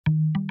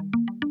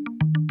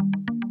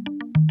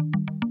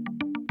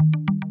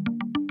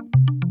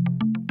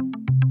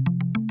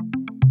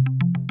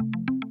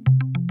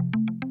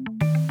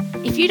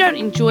you don't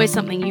enjoy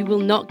something, you will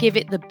not give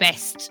it the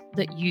best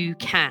that you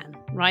can,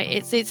 right?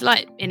 It's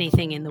like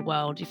anything in the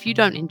world. If you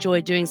don't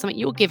enjoy doing something,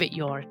 you'll give it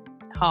your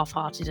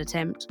half-hearted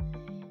attempt.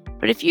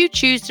 But if you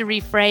choose to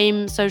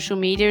reframe social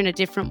media in a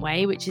different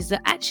way, which is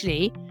that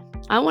actually,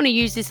 I want to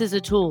use this as a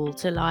tool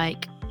to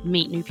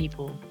meet new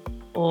people,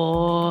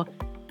 or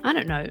I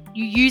don't know,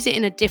 you use it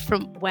in a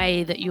different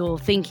way that you're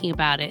thinking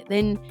about it,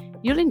 then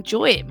you'll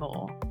enjoy it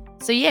more.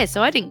 So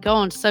I didn't go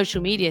on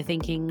social media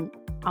thinking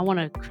I want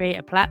to create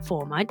a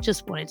platform. I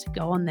just wanted to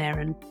go on there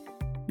and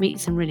meet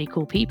some really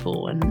cool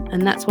people.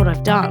 And that's what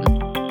I've done.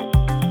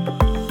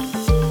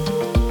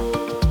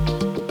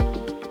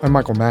 I'm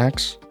Michael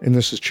Max, and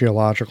this is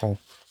Geological.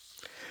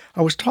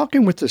 I was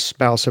talking with the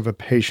spouse of a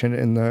patient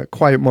in the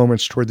quiet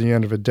moments toward the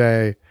end of a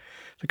day.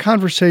 The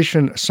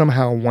conversation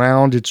somehow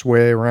wound its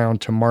way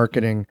around to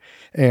marketing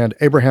and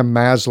Abraham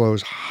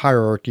Maslow's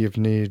hierarchy of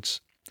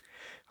needs.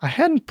 I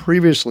hadn't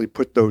previously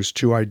put those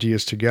two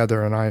ideas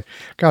together, and I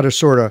got a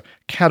sort of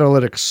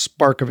catalytic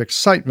spark of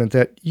excitement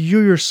that you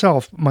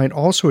yourself might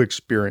also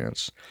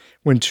experience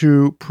when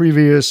two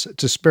previous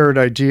disparate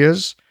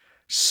ideas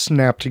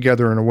snap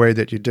together in a way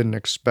that you didn't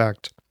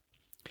expect.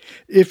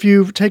 If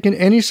you've taken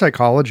any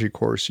psychology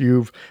course,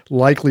 you've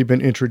likely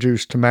been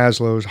introduced to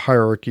Maslow's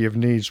hierarchy of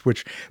needs,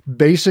 which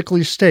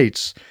basically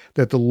states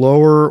that the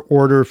lower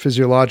order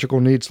physiological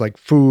needs like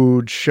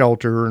food,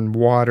 shelter, and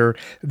water,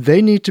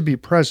 they need to be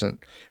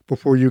present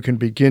before you can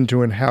begin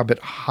to inhabit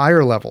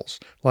higher levels,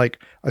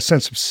 like a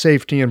sense of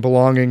safety and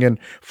belonging, and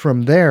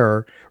from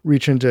there,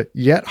 reach into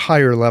yet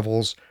higher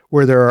levels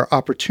where there are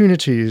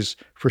opportunities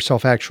for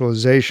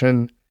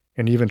self-actualization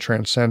and even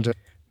transcendence.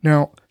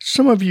 Now,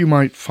 some of you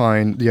might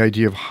find the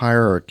idea of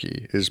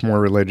hierarchy is more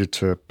related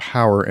to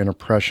power and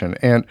oppression,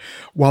 and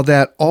while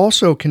that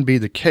also can be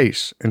the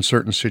case in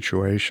certain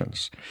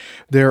situations,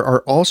 there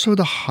are also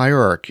the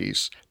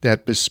hierarchies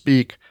that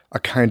bespeak a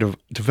kind of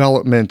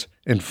development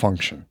and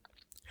function.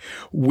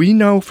 We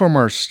know from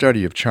our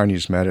study of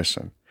Chinese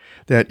medicine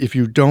that if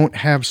you don't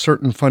have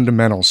certain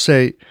fundamentals,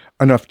 say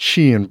enough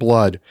qi in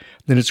blood,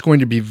 then it's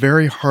going to be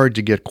very hard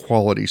to get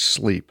quality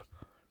sleep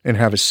and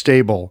have a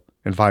stable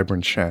and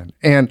vibrant Shen.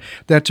 And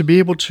that to be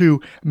able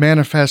to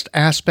manifest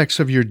aspects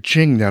of your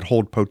Jing that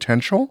hold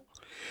potential,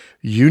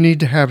 you need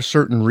to have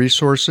certain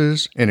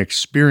resources and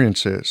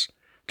experiences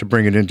to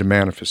bring it into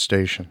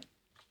manifestation.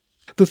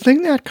 The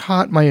thing that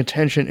caught my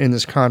attention in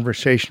this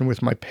conversation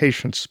with my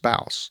patient's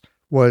spouse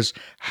was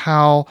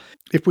how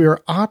if we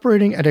are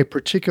operating at a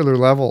particular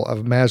level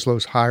of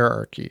Maslow's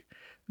hierarchy,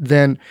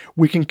 then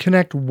we can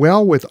connect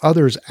well with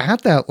others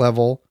at that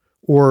level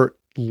or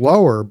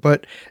lower,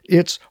 but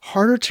it's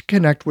harder to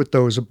connect with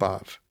those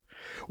above.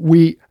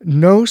 We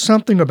know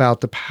something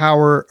about the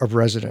power of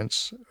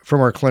resonance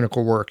from our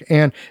clinical work,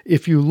 and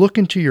if you look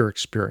into your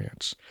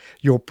experience,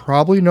 you'll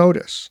probably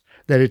notice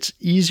that it's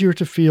easier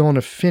to feel an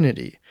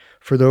affinity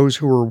for those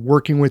who are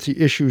working with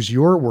the issues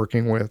you're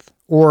working with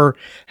or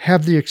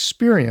have the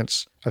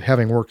experience of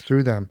having worked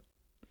through them.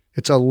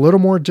 It's a little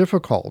more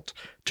difficult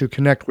to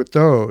connect with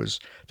those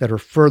that are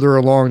further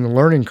along the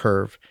learning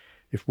curve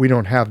if we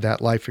don't have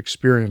that life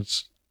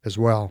experience as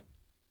well.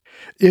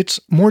 It's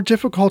more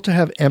difficult to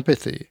have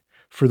empathy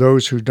for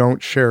those who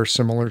don't share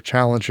similar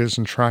challenges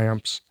and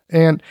triumphs.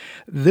 And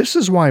this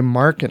is why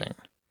marketing,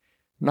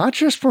 not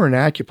just for an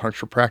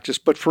acupuncture practice,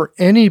 but for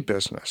any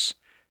business,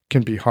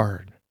 can be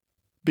hard.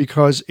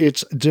 Because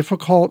it's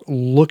difficult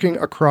looking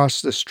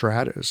across the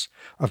stratas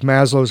of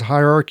Maslow's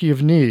hierarchy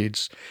of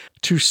needs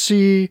to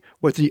see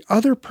what the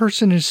other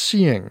person is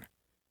seeing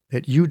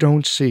that you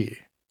don't see,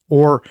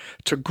 or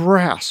to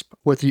grasp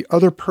what the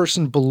other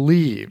person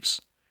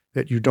believes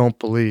that you don't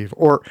believe,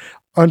 or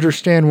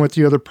understand what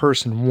the other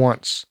person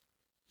wants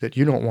that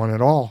you don't want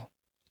at all.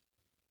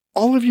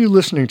 All of you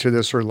listening to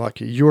this are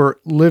lucky. You're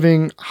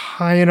living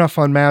high enough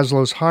on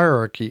Maslow's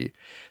hierarchy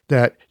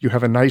that you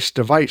have a nice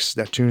device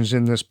that tunes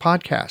in this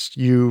podcast.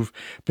 You've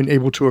been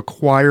able to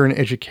acquire an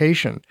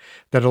education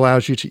that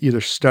allows you to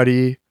either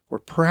study or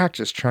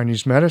practice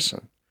Chinese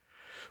medicine.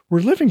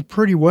 We're living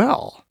pretty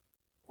well.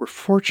 We're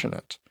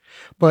fortunate.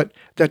 But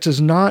that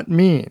does not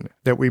mean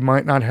that we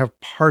might not have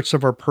parts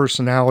of our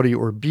personality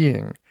or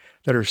being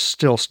that are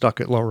still stuck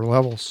at lower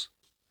levels.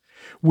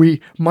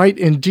 We might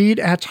indeed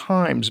at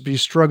times be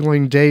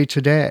struggling day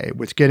to day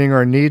with getting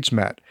our needs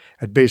met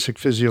at basic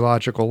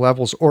physiological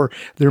levels, or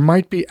there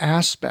might be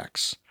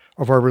aspects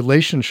of our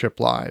relationship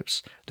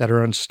lives that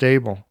are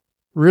unstable.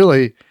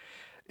 Really,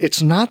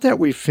 it's not that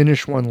we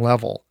finish one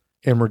level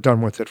and we're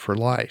done with it for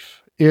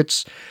life.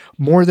 It's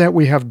more that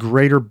we have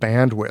greater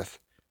bandwidth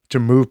to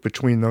move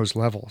between those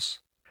levels,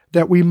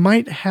 that we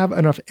might have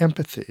enough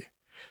empathy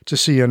to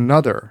see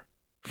another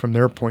from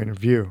their point of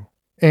view,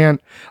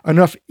 and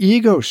enough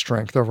ego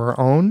strength of our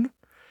own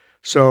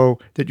so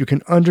that you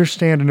can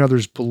understand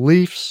another's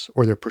beliefs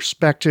or their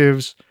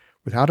perspectives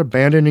without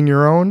abandoning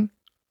your own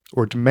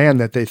or demand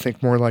that they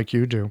think more like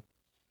you do.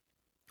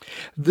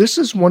 This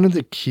is one of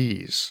the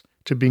keys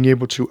to being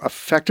able to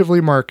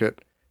effectively market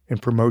and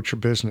promote your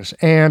business.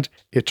 And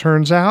it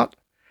turns out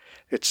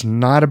it's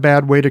not a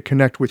bad way to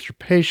connect with your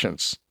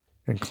patients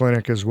in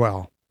clinic as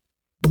well.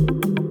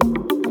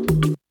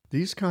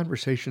 These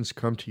conversations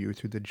come to you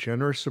through the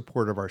generous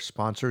support of our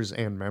sponsors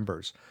and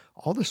members.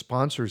 All the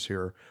sponsors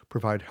here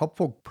provide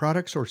helpful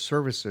products or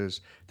services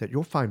that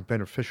you'll find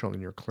beneficial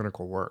in your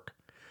clinical work.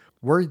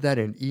 Worried that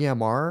an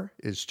EMR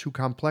is too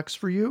complex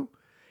for you?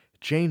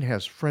 Jane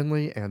has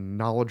friendly and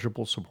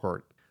knowledgeable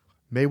support.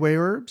 Mayway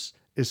Herbs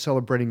is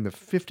celebrating the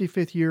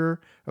 55th year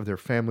of their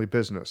family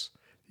business.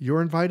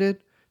 You're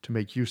invited to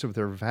make use of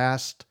their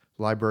vast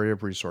library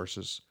of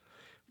resources.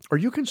 Are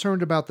you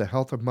concerned about the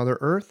health of Mother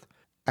Earth?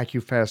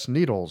 AccuFast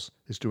Needles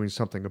is doing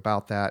something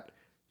about that.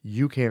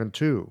 You can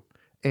too.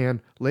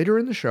 And later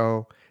in the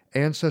show,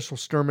 Ann Cecil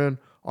Sturman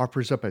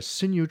offers up a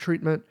sinew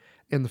treatment,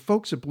 and the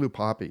folks at Blue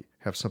Poppy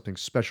have something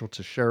special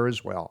to share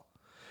as well.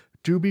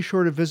 Do be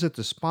sure to visit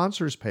the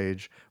sponsors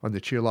page on the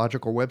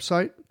Qiological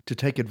website to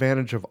take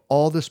advantage of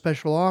all the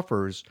special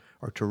offers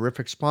our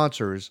terrific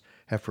sponsors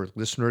have for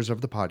listeners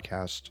of the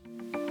podcast.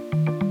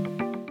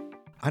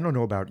 I don't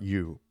know about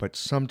you, but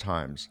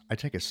sometimes I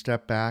take a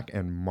step back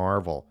and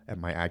marvel at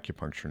my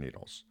acupuncture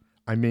needles.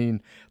 I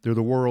mean, they're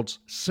the world's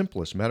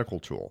simplest medical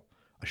tool.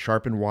 A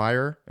sharpened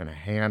wire and a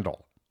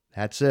handle.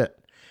 That's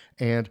it.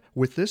 And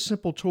with this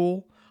simple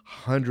tool,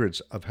 hundreds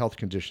of health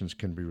conditions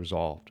can be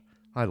resolved.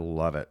 I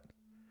love it.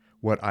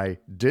 What I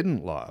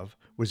didn't love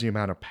was the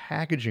amount of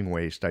packaging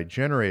waste I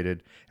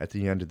generated at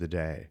the end of the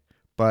day.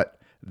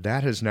 But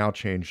that has now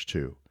changed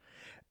too.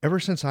 Ever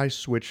since I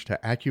switched to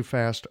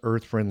AccuFast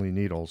earth-friendly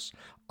needles,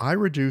 I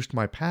reduced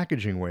my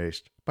packaging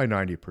waste by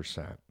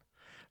 90%.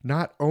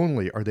 Not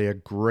only are they a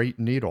great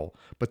needle,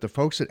 but the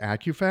folks at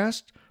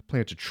AccuFast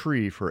plant a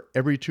tree for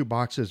every 2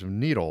 boxes of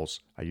needles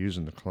I use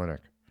in the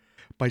clinic.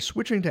 By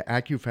switching to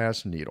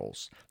AccuFast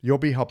needles, you'll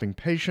be helping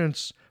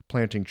patients,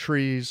 planting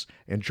trees,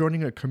 and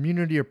joining a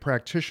community of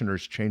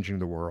practitioners changing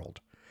the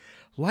world.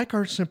 Like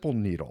our simple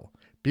needle,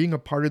 being a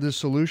part of the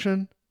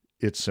solution,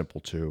 it's simple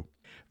too.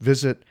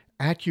 Visit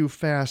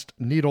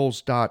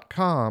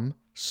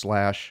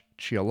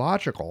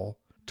AccuFastNeedles.com/Qiological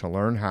to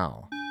learn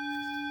how.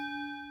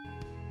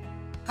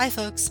 Hi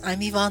folks,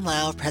 I'm Yvonne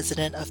Lau,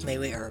 president of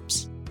Mayway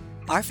Herbs.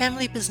 Our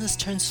family business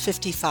turns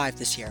 55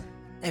 this year,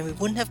 and we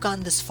wouldn't have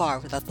gotten this far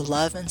without the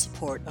love and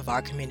support of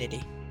our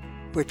community.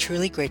 We're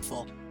truly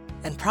grateful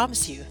and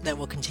promise you that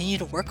we'll continue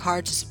to work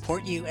hard to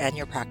support you and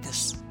your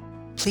practice.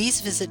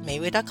 Please visit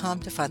Mayway.com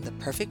to find the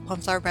perfect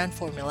Plum Flower brand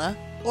formula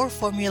or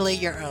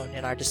formulate your own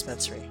in our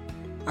dispensary.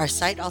 Our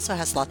site also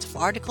has lots of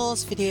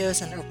articles,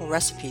 videos, and herbal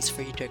recipes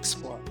for you to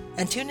explore.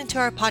 And tune into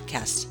our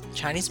podcast,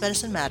 Chinese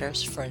Medicine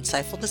Matters, for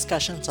insightful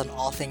discussions on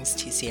all things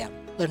TCM.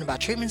 Learn about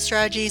treatment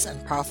strategies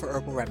and powerful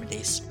herbal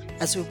remedies.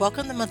 As we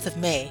welcome the month of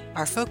May,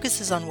 our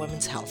focus is on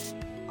women's health.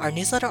 Our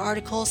newsletter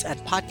articles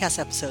and podcast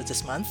episodes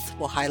this month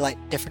will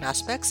highlight different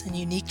aspects and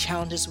unique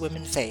challenges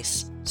women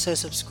face, so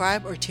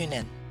subscribe or tune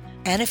in.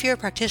 And if you're a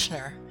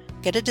practitioner,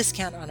 get a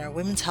discount on our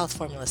women's health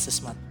formulas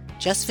this month.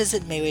 Just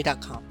visit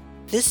Mayway.com.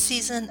 This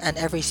season and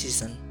every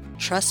season,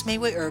 trust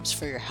Mayway Herbs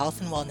for your health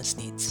and wellness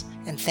needs,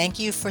 and thank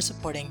you for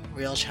supporting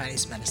Real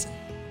Chinese Medicine.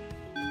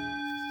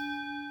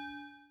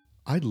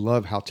 I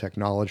love how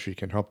technology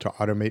can help to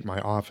automate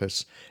my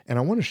office, and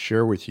I want to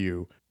share with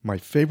you my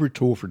favorite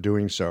tool for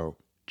doing so,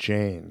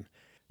 Jane.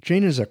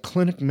 Jane is a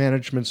clinic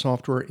management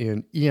software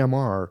in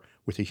EMR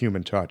with a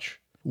human touch.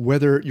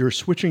 Whether you're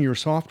switching your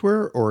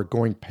software or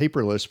going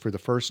paperless for the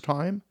first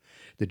time,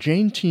 the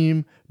Jane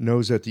team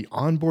knows that the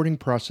onboarding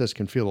process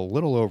can feel a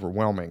little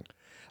overwhelming.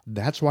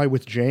 That's why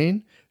with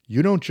Jane,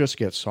 you don't just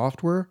get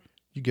software,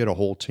 you get a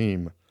whole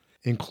team.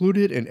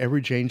 Included in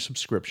every Jane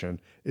subscription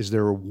is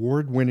their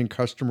award-winning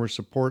customer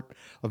support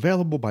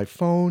available by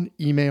phone,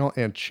 email,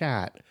 and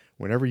chat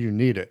whenever you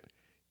need it,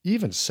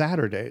 even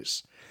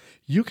Saturdays.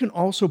 You can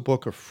also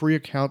book a free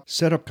account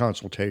setup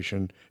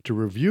consultation to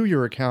review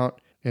your account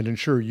and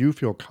ensure you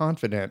feel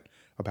confident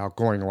about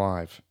going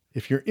live.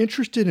 If you're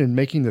interested in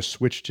making the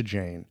switch to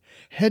Jane,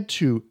 head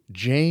to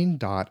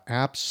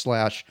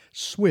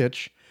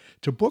jane.app/switch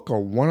to book a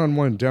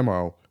one-on-one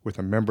demo with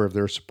a member of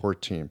their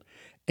support team.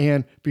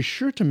 And be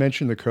sure to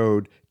mention the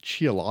code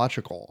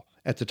Qiological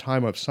at the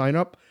time of sign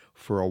up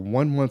for a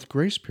 1-month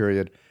grace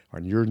period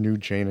on your new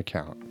Jane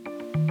account.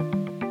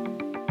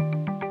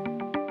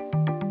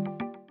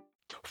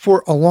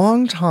 For a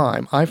long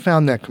time, I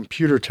found that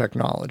computer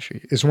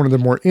technology is one of the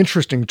more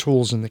interesting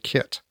tools in the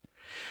kit.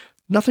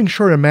 Nothing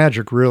short of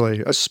magic,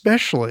 really,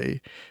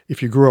 especially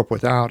if you grew up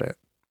without it.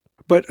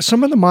 But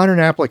some of the modern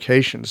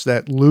applications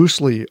that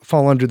loosely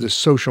fall under the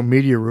social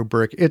media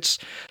rubric, it's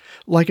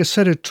like a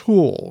set of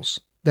tools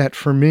that,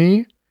 for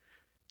me,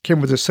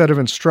 came with a set of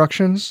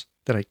instructions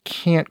that I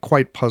can't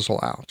quite puzzle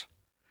out.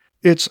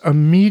 It's a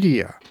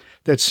media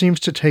that seems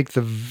to take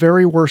the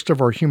very worst of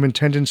our human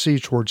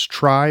tendency towards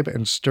tribe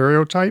and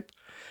stereotype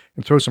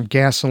and throw some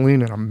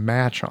gasoline and a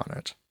match on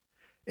it.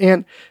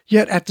 And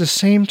yet at the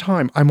same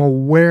time, I'm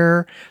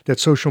aware that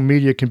social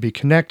media can be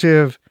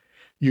connective,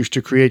 used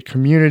to create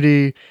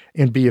community,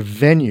 and be a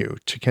venue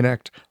to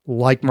connect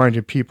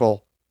like-minded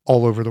people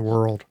all over the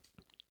world.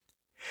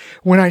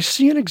 When I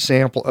see an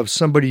example of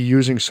somebody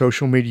using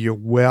social media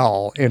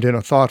well and in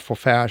a thoughtful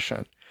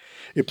fashion,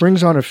 It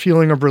brings on a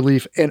feeling of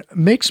relief and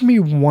makes me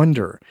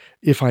wonder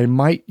if I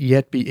might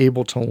yet be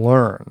able to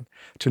learn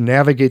to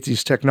navigate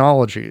these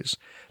technologies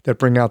that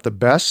bring out the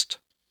best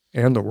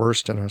and the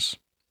worst in us.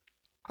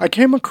 I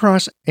came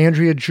across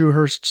Andrea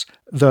Dewhurst's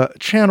The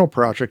Channel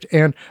Project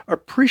and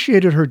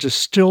appreciated her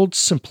distilled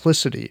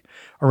simplicity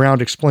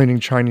around explaining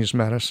Chinese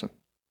medicine.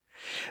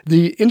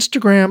 The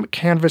Instagram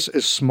canvas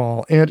is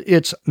small, and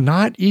it's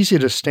not easy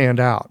to stand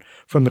out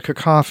from the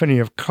cacophony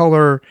of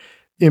color,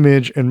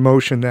 image, and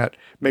motion that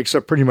makes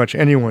up pretty much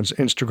anyone's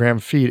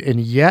Instagram feed. And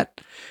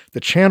yet, the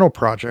Channel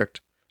Project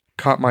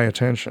caught my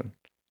attention.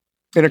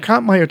 And it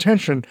caught my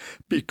attention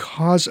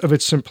because of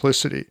its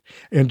simplicity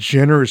and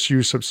generous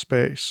use of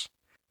space.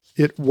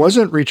 It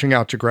wasn't reaching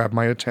out to grab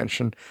my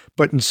attention,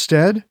 but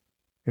instead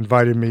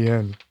invited me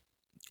in.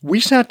 We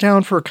sat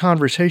down for a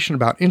conversation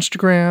about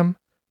Instagram,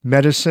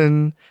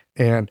 medicine,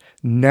 and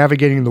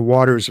navigating the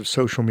waters of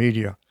social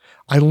media.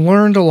 I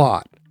learned a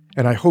lot,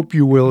 and I hope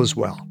you will as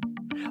well.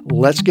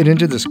 Let's get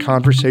into this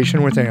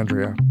conversation with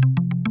Andrea.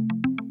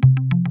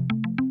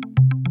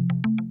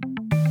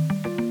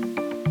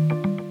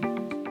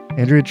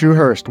 Andrea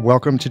Dewhurst,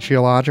 welcome to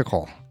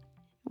Qiological.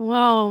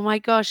 Oh my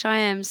gosh, I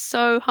am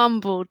so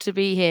humbled to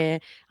be here.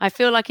 I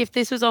feel like if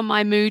this was on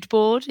my mood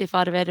board, if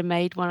I'd have ever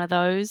made one of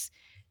those,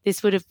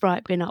 this would have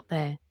been up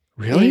there.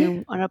 Really?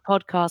 Being on a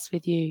podcast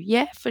with you.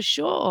 Yeah, for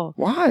sure.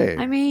 Why?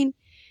 I mean,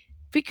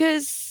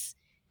 because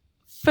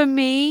for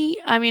me,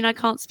 I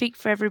can't speak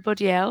for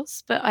everybody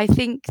else, but I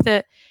think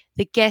that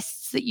the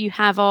guests that you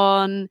have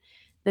on,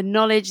 the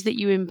knowledge that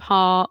you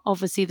impart,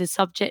 obviously the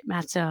subject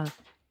matter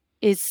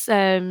is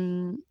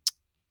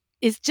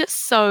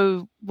just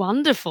so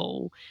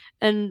wonderful.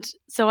 And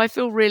so I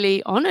feel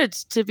really honored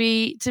to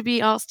be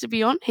asked to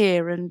be on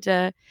here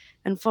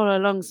and follow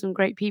along some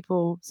great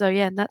people. So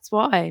yeah, that's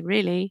why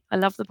really I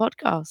love the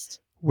podcast.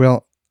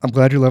 Well, I'm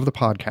glad you love the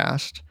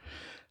podcast.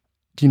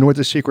 Do you know what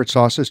the secret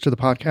sauce is to the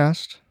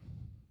podcast?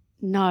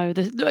 No,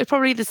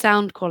 probably the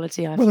sound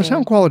quality. Well, the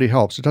sound quality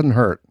helps. It doesn't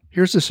hurt.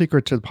 Here's the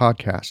secret to the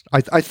podcast.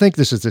 I think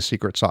this is the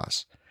secret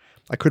sauce.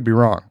 I could be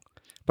wrong,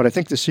 but I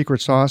think the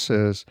secret sauce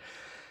is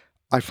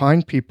I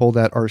find people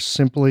that are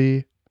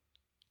simply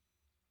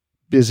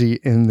busy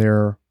in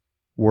their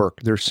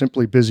work. They're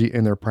simply busy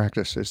in their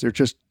practices. They're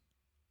just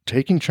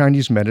taking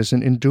Chinese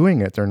medicine and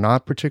doing it. They're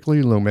not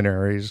particularly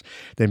luminaries.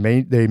 They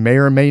may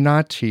or may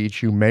not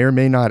teach. You may or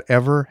may not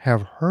ever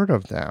have heard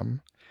of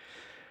them.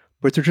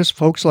 But they're just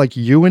folks like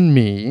you and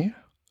me.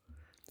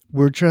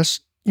 We're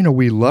just,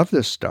 we love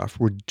this stuff.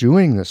 We're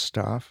doing this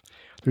stuff.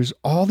 There's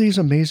all these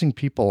amazing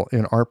people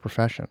in our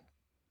profession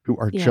who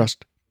are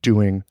just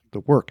doing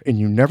the work. And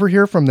you never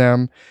hear from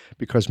them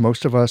because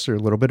most of us are a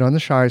little bit on the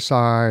shy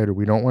side or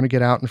we don't want to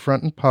get out in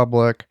front in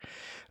public.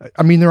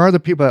 I mean, there are the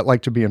people that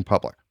like to be in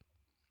public.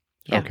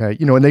 Yeah. Okay.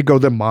 And they go to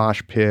the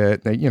mosh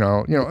pit, they,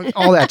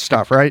 all that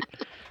stuff, right?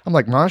 I'm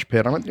like, mosh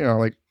pit? I'm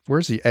like,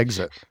 where's the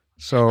exit?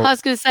 So I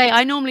was going to say,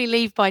 I normally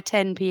leave by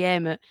 10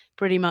 p.m. at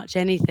pretty much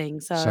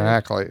anything. So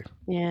exactly.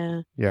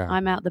 Yeah.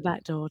 I'm out the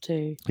back door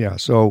too. Yeah.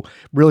 So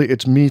really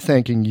it's me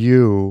thanking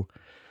you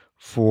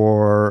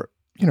for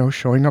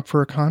showing up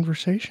for a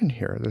conversation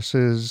here. This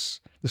is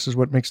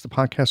what makes the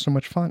podcast so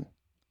much fun.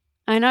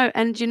 I know.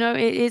 And,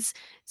 it is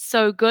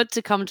so good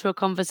to come to a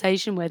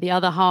conversation where the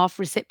other half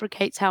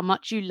reciprocates how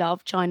much you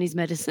love Chinese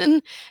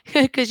medicine.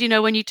 Because,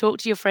 when you talk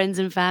to your friends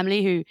and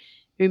family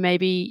who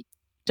maybe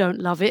don't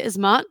love it as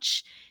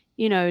much,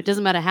 it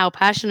doesn't matter how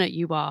passionate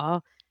you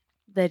are,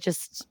 they're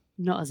just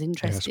not as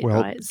interested, yes,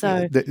 well, right?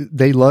 So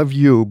they love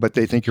you, but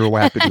they think you're a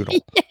wackadoodle.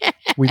 Yeah.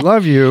 We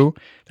love you.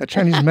 That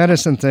Chinese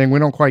medicine thing, we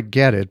don't quite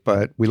get it,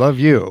 but we love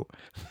you.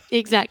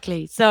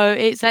 Exactly. So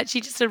it's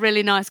actually just a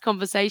really nice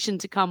conversation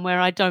to come where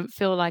I don't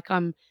feel like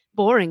I'm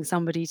boring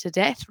somebody to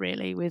death,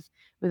 really, with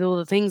all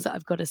the things that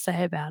I've got to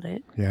say about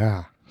it.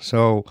 Yeah.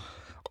 So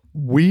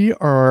we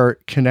are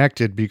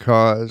connected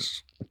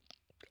because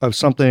of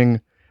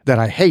something that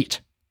I hate,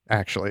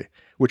 actually,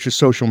 which is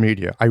social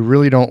media. I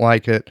really don't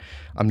like it.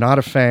 I'm not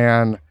a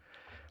fan.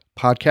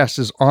 Podcast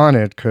is on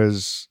it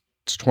because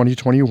it's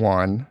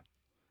 2021.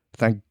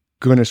 Thank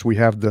goodness we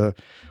have the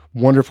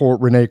wonderful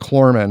Renee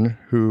Klorman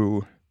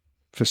who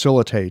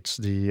facilitates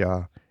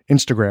the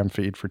Instagram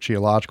feed for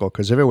Qiological.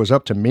 Because if it was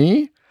up to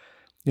me,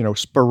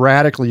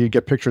 sporadically you'd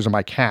get pictures of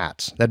my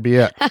cats. That'd be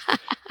it.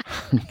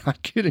 I'm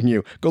not kidding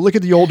you. Go look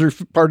at the older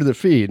part of the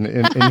feed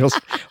and you'll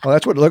well,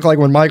 that's what it looked like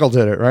when Michael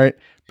did it, right?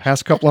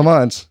 Past couple of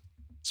months,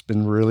 it's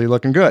been really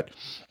looking good.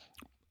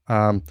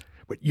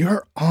 But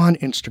you're on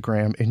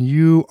Instagram and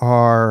you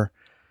are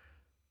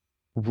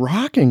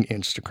rocking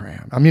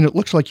Instagram. I mean, it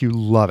looks like you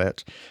love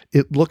it.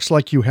 It looks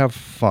like you have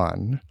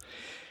fun.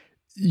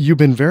 You've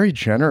been very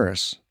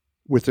generous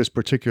with this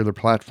particular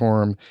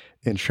platform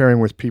in sharing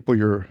with people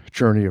your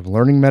journey of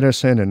learning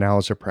medicine. And now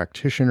as a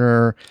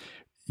practitioner,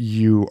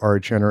 you are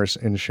generous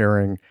in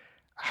sharing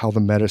how the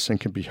medicine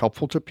can be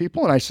helpful to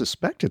people. And I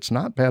suspect it's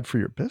not bad for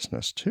your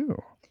business too.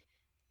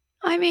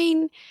 I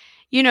mean,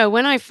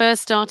 when I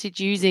first started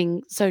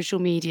using social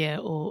media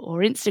or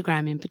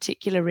Instagram in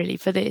particular, really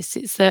for this,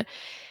 it's that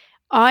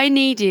I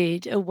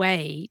needed a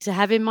way to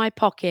have in my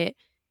pocket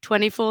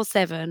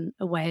 24/7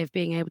 a way of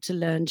being able to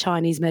learn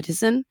Chinese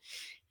medicine.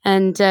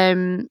 And,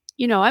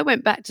 I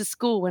went back to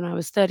school when I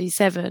was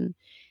 37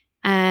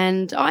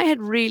 and I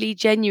had really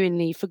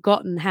genuinely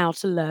forgotten how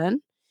to learn.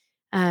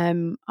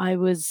 I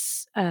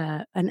was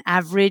an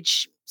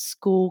average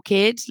school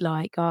kid,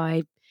 like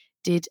I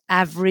did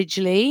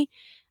averagely.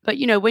 But,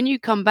 when you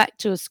come back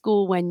to a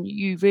school when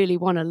you really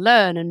want to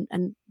learn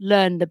and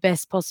learn the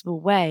best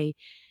possible way,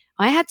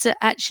 I had to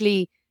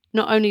actually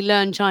not only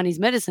learn Chinese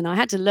medicine, I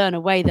had to learn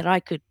a way that I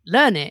could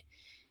learn it.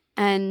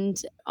 And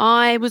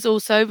I was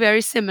also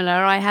very similar.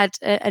 I had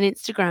an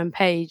Instagram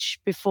page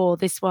before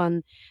this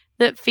one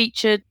that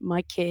featured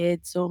my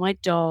kids or my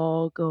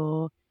dog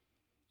or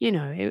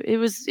it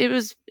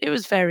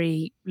was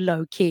very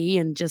low key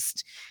and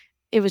just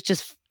it was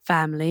just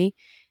family.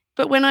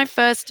 But when I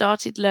first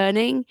started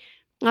learning,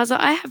 I was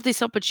like, I have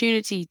this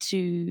opportunity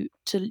to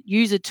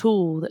use a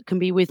tool that can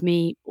be with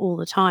me all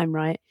the time,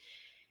 right?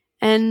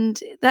 And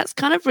that's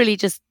kind of really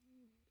just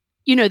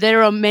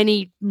there are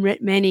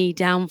many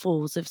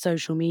downfalls of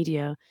social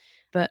media,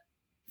 but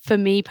for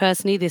me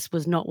personally, this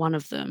was not one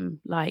of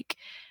them. Like,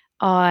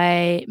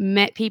 I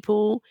met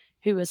people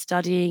who were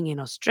studying in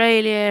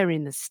Australia,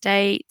 in the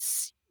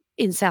States,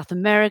 in South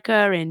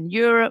America, in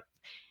Europe,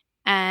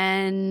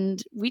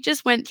 and we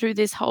just went through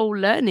this whole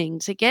learning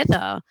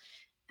together.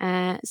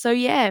 So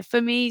yeah,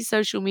 for me,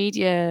 social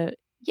media,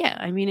 yeah,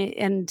 I mean,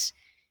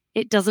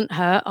 it doesn't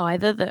hurt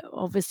either that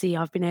obviously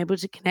I've been able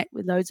to connect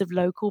with loads of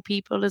local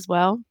people as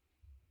well,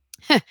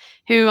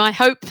 who I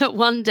hope that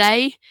one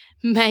day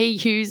may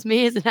use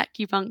me as an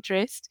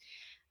acupuncturist.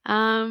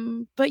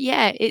 But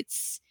yeah,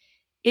 it's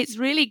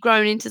really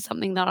grown into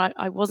something that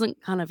I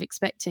wasn't kind of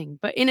expecting,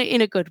 but in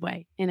a good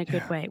way. In a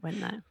good Yeah. way, it went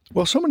there.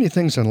 Well, so many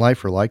things in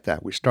life are like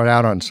that. We start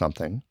out on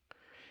something,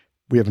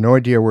 we have no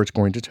idea where it's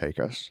going to take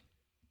us.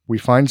 We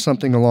find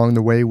something along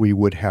the way we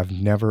would have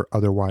never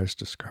otherwise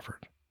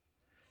discovered.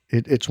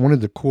 It's one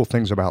of the cool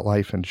things about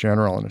life in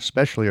general, and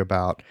especially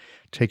about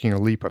taking a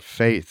leap of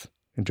faith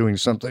and doing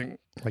something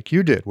like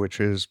you did,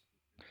 which is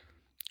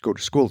go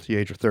to school at the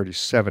age of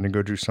 37 and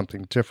go do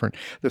something different.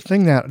 The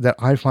thing that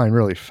I find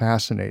really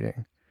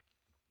fascinating,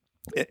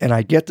 and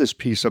I get this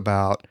piece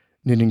about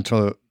needing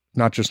to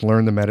not just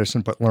learn the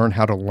medicine, but learn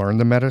how to learn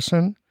the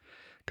medicine,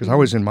 because I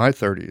was in my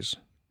 30s,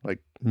 like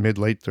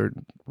late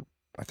 30s.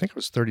 I think it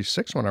was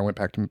 36 when I went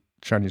back to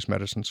Chinese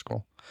medicine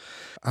school.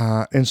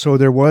 And so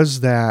there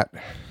was that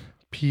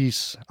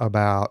piece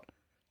about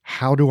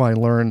how do I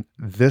learn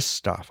this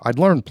stuff? I'd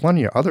learned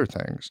plenty of other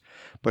things,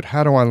 but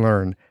how do I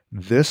learn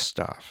this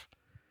stuff,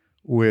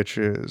 which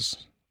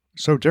is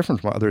so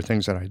different from other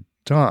things that I'd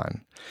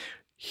done?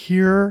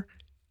 Here,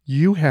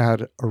 you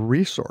had a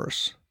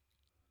resource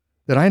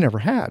that I never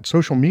had.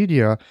 Social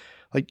media,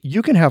 like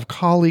you can have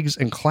colleagues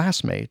and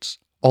classmates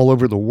all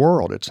over the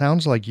world. It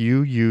sounds like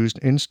you used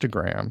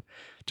Instagram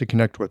to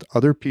connect with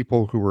other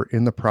people who were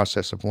in the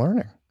process of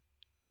learning.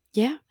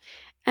 Yeah.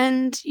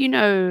 And,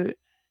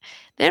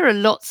 there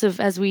are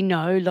as we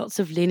know, lots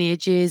of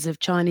lineages of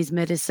Chinese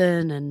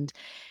medicine, and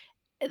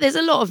there's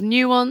a lot of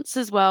nuance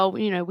as well.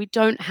 We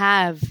don't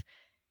have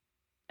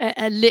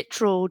a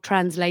literal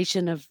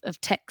translation of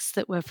texts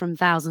that were from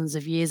thousands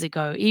of years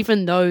ago.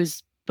 Even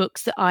those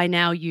books that I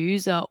now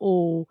use are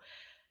all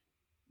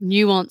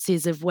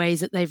nuances of ways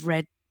that they've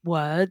read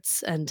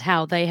words and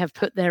how they have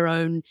put their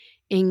own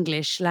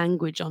English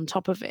language on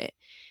top of it.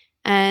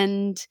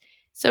 And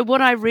so,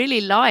 what I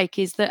really like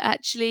is that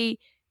actually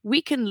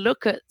we can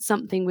look at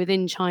something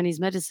within Chinese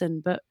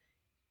medicine, but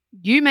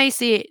you may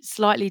see it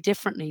slightly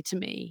differently to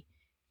me,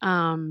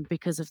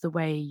 because of the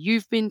way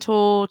you've been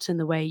taught and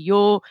the way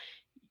your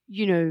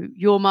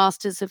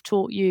masters have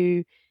taught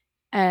you.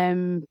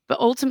 But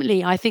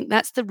ultimately, I think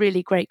that's the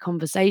really great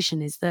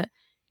conversation, is that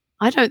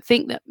I don't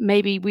think that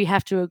maybe we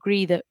have to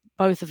agree that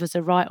both of us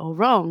are right or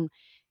wrong.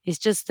 It's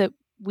just that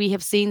we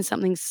have seen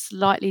something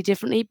slightly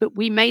differently, but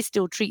we may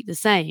still treat the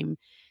same.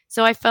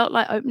 So I felt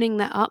like opening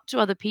that up to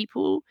other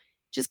people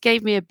just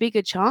gave me a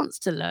bigger chance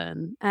to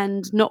learn.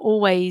 And not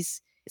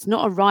always, it's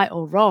not a right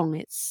or wrong.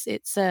 It's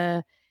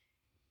a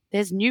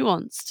there's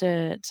nuance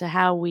to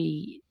how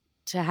we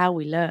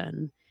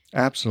learn.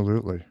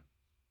 Absolutely.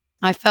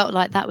 I felt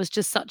like that was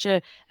just such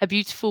a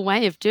beautiful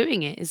way of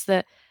doing it, is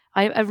that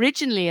I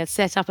originally had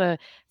set up a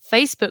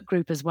Facebook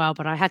group as well,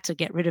 but I had to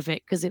get rid of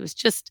it because it was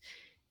just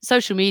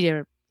social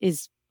media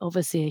is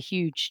obviously a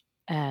huge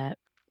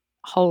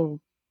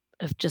hole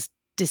of just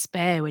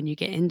despair when you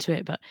get into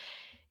it. But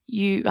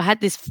I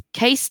had this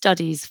case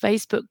studies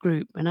Facebook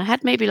group, and I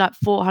had maybe like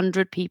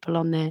 400 people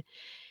on there,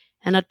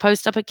 and I'd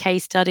post up a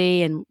case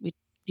study and we'd,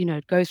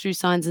 go through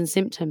signs and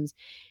symptoms.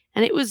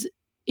 And it was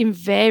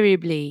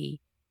invariably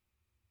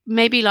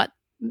maybe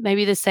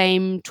the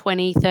same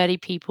 20, 30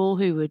 people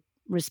who would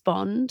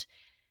respond.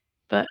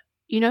 But,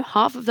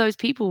 half of those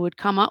people would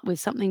come up with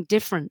something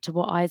different to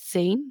what I'd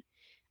seen,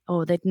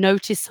 or they'd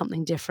noticed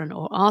something different,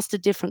 or asked a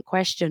different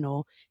question,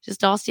 or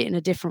just asked it in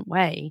a different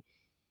way.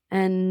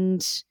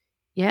 And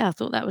yeah, I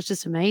thought that was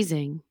just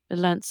amazing. I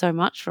learned so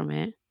much from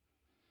it.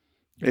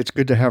 It's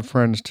good to have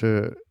friends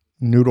to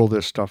noodle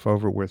this stuff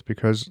over with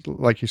because,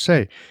 like you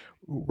say,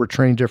 we're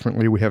trained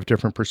differently. We have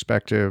different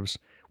perspectives.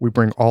 We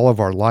bring all of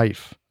our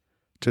life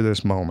to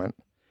this moment,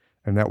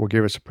 and that will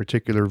give us a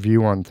particular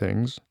view on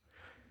things.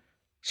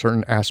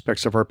 Certain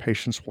aspects of our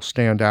patients will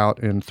stand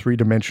out in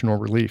three-dimensional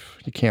relief.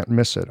 You can't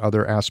miss it.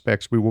 Other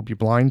aspects, we will be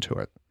blind to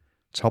it.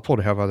 It's helpful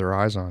to have other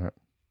eyes on it.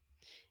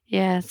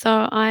 Yeah,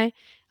 so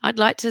I'd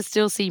like to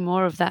still see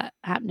more of that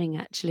happening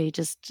actually,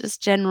 just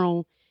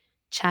general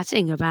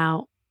chatting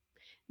about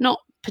not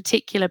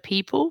particular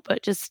people,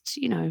 but just,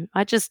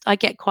 I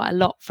get quite a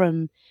lot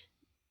from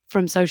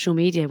social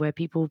media where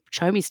people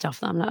show me stuff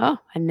that I'm like, "Oh,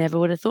 I never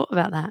would have thought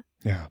about that."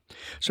 Yeah.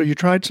 So you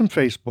tried some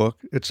Facebook.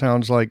 It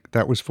sounds like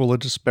that was full of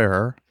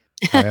despair.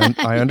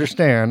 I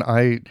understand.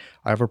 I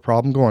have a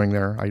problem going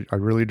there. I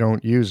really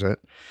don't use it.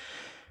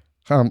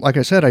 Like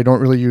I said, I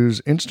don't really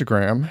use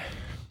Instagram.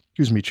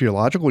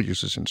 Qiological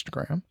uses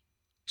Instagram.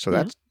 So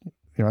Yeah.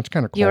 that's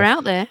kind of cool. You're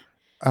out there.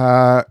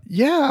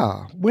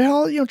 Yeah.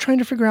 Well, trying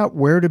to figure out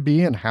where to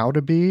be and how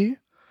to be.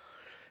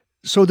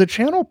 So the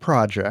Channel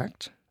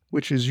Project,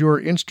 which is your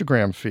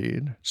Instagram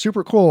feed,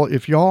 super cool.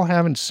 If y'all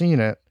haven't seen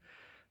it,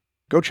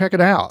 go check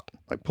it out.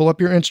 Like pull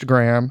up your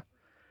Instagram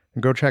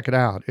and go check it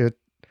out.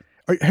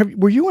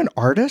 Were you an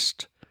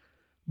artist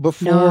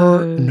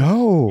before?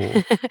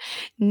 No.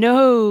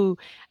 No.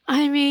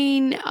 I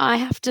mean, I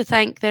have to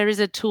think there is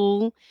a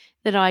tool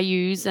that I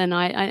use, and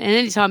and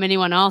anytime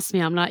anyone asks me,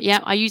 I'm like,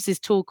 yeah, I use this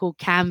tool called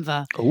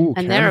Canva. Oh,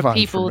 And Canva. there are I'm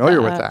people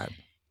familiar with that.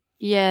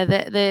 Yeah,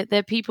 there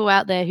are people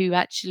out there who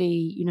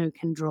actually,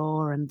 can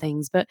draw and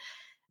things. But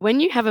when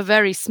you have a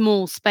very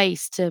small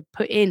space to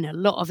put in a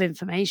lot of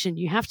information,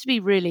 you have to be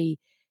really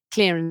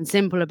clear and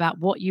simple about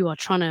what you are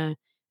trying to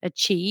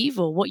achieve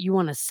or what you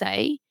want to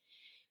say.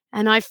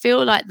 And I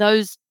feel like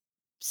those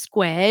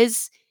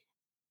squares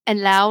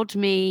allowed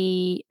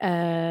me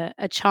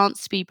a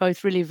chance to be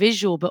both really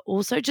visual, but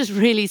also just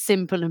really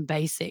simple and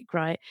basic,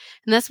 right?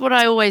 And that's what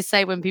I always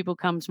say when people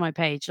come to my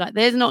page. Like,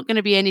 there's not going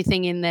to be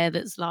anything in there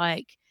that's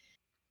like,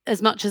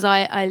 as much as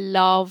I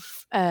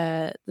love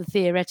the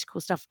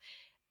theoretical stuff,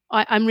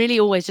 I'm really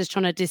always just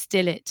trying to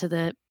distill it to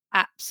the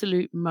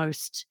absolute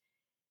most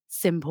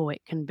simple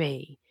it can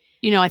be.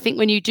 I think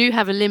when you do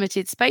have a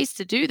limited space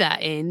to do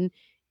that in,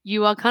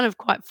 you are kind of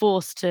quite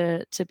forced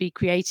to be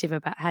creative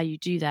about how you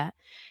do that.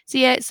 So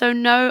yeah, so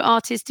no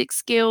artistic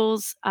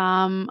skills.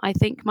 I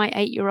think my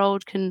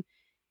 8-year-old can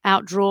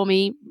outdraw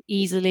me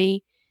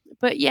easily.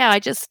 But yeah,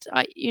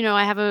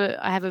 I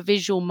have a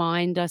visual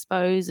mind, I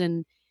suppose,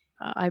 and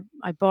I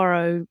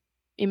borrow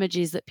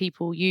images that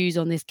people use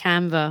on this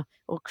Canva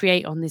or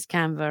create on this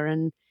Canva,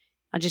 and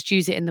I just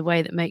use it in the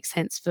way that makes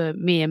sense for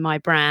me and my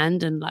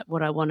brand and like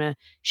what I want to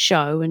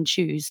show and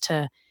choose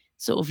to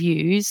sort of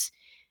use.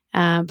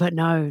 But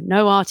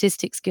no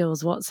artistic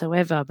skills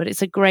whatsoever. But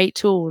it's a great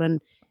tool,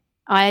 and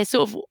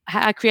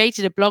I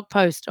created a blog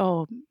post,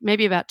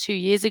 maybe about 2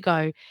 years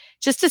ago,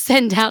 just to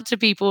send out to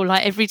people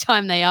like every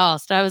time they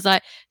asked. I was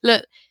like,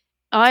 look,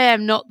 I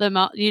am not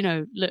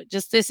look,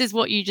 just this is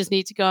what you just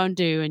need to go and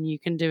do, and you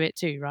can do it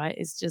too, right?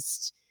 It's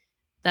just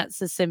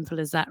that's as simple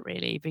as that,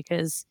 really,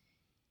 because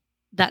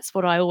that's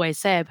what I always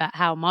say about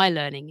how my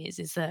learning is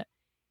that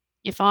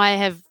if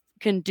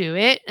can do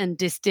it and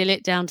distill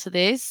it down to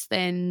this,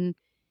 then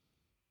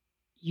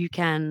you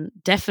can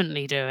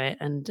definitely do it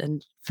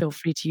and feel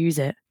free to use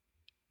it.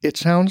 It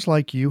sounds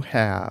like you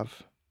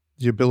have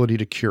the ability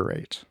to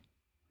curate.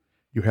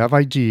 You have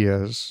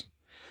ideas.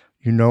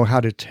 You know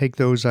how to take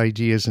those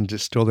ideas and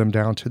distill them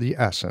down to the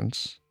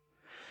essence.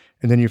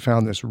 And then you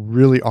found this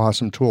really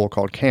awesome tool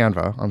called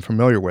Canva. I'm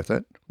familiar with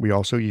it. We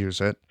also use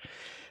it.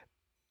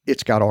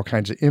 It's got all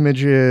kinds of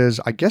images.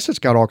 I guess it's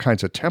got all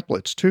kinds of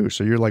templates too.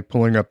 So you're like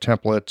pulling up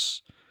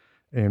templates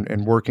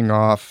and working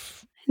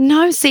off.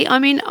 No, see, I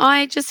mean,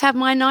 I just have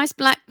my nice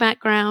black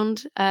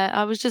background.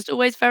 I was just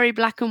always very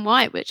black and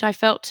white, which I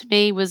felt to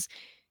me was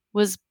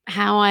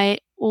how I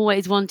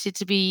always wanted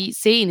to be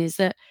seen, is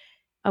that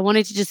I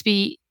wanted to just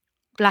be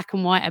black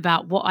and white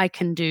about what I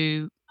can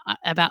do,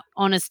 about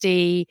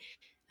honesty.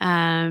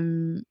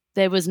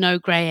 There was no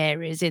gray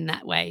areas in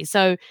that way.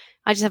 So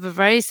I just have a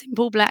very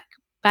simple black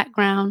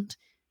background,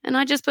 and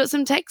I just put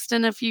some text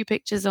and a few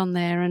pictures on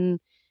there and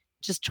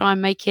just try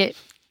and make it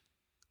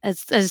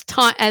as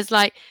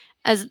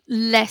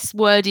less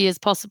wordy as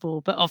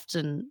possible. But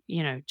often,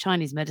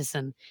 Chinese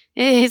medicine,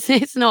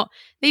 it's not,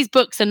 these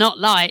books are not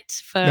light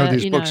for, No,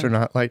 these books are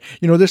not light.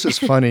 This is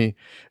funny.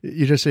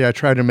 You just say, I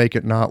try to make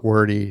it not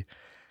wordy.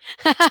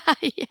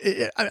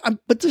 Yeah.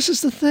 But this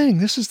is the thing.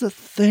 This is the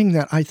thing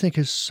that I think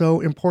is so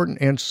important.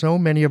 And so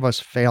many of us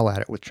fail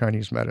at it with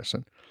Chinese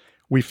medicine.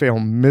 We fail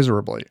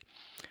miserably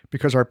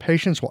because our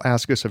patients will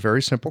ask us a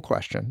very simple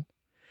question,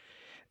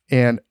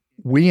 and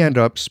we end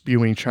up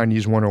spewing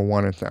Chinese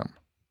 101 at them.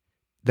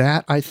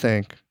 That, I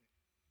think,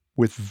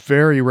 with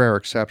very rare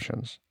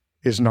exceptions,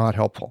 is not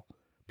helpful.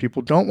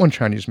 People don't want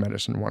Chinese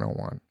medicine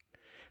 101.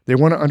 They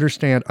want to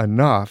understand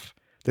enough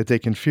that they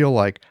can feel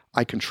like,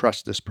 I can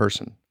trust this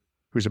person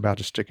who's about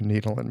to stick a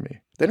needle in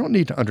me. They don't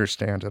need to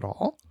understand it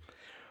all.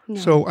 No.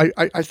 So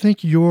I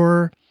think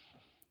your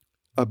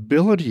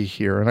ability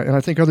here, and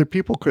I think other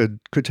people could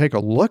take a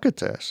look at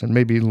this and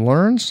maybe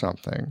learn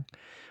something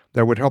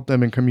that would help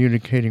them in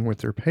communicating with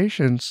their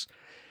patients.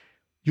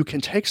 You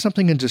can take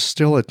something and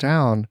distill it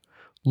down,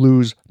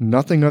 lose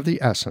nothing of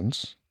the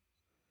essence,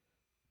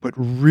 but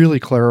really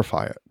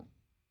clarify it,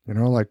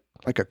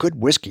 like a good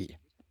whiskey.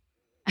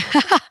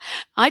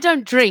 I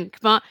don't drink,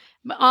 but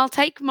I'll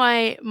take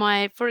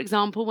for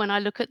example, when I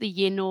look at the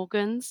yin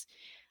organs,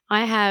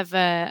 I have,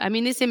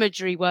 this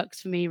imagery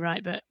works for me,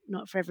 right? But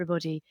not for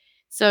everybody.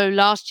 So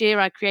last year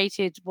I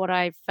created what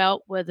I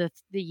felt were the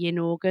yin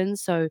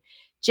organs. So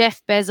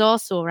Jeff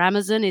Bezos or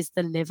Amazon is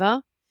the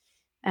liver,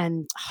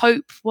 and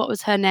Hope, what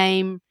was her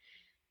name?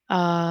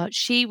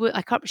 She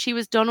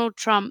was Donald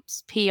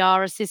Trump's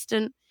PR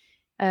assistant.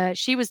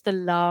 She was the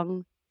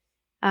lung.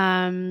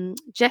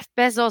 Jeff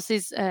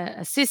Bezos'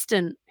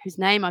 assistant, whose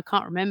name I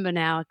can't remember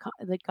now,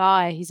 the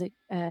guy, he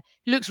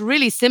looks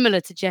really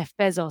similar to Jeff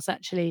Bezos,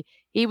 actually.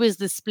 He was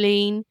the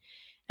spleen.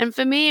 And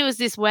for me, it was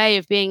this way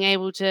of being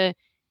able to,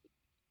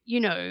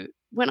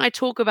 when I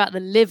talk about the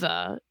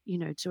liver,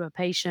 to a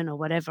patient or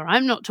whatever,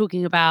 I'm not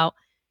talking about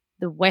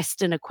the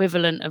Western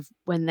equivalent of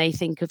when they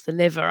think of the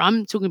liver.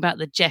 I'm talking about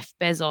the Jeff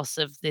Bezos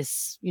of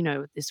this,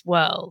 this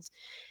world.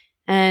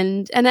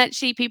 And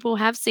actually people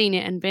have seen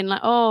it and been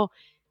like, oh,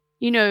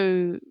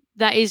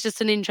 that is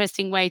just an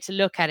interesting way to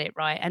look at it,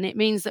 right? And it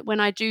means that when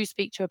I do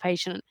speak to a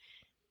patient,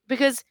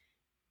 because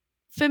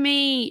for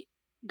me,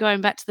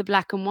 going back to the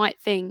black and white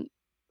thing,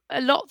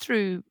 a lot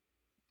through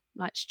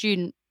like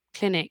student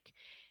clinic,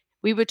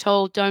 we were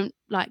told don't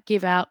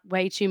give out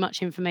way too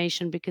much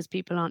information because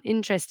people aren't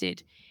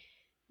interested.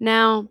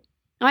 Now,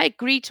 I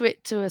agree to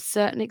it to a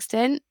certain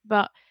extent,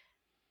 but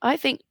I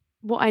think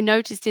what I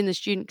noticed in the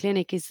student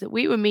clinic is that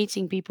we were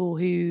meeting people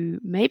who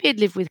maybe had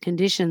lived with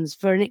conditions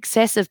for an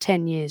excess of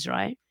 10 years,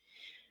 right?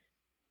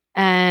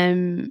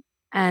 And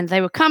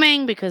they were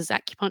coming because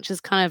acupuncture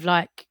is kind of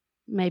like,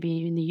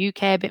 maybe in the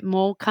UK a bit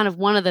more, kind of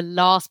one of the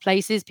last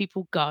places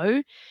people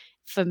go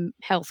for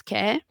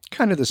healthcare.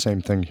 Kind of the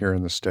same thing here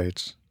in the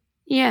States.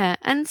 Yeah.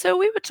 And so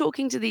we were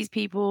talking to these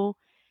people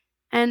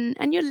and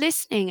you're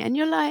listening and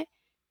you're like,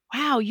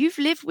 wow, you've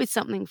lived with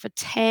something for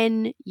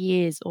 10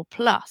 years or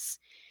plus.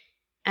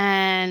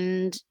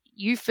 And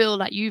you feel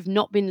like you've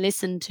not been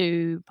listened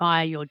to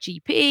by your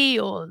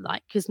GP or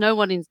because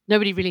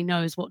nobody really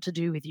knows what to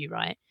do with you,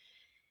 right?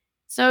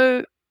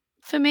 So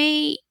for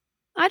me,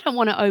 I don't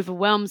want to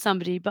overwhelm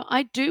somebody, but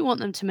I do want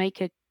them to make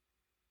a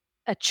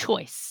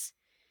choice,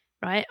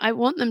 right? I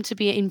want them to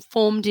be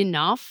informed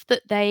enough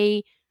that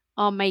they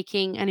are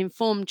making an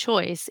informed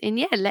choice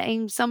in,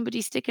 letting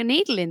somebody stick a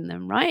needle in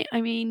them, right?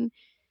 I mean,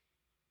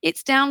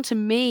 it's down to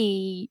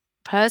me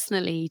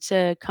personally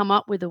to come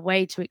up with a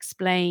way to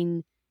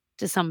explain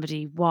to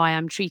somebody why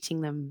I'm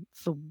treating them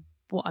for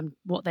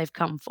what they've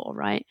come for,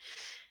 right?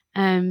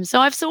 So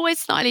I've always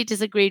slightly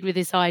disagreed with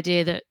this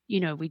idea that,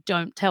 we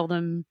don't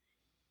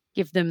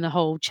give them the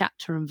whole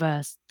chapter and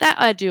verse. That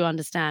I do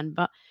understand,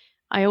 but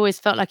I always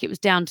felt like it was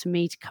down to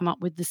me to come up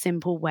with the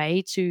simple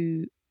way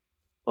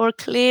or a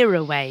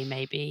clearer way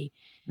maybe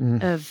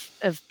of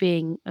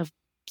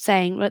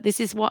saying, well, this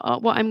is what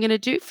I'm going to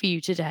do for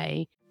you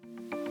today.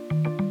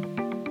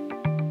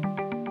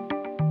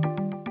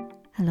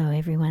 Hello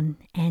everyone,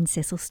 Anne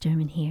Cecil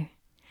Sturman here.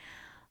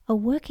 A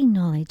working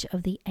knowledge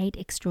of the 8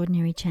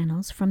 extraordinary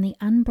channels from the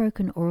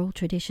unbroken oral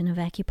tradition of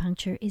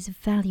acupuncture is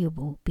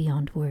valuable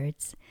beyond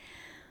words.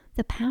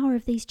 The power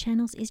of these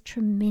channels is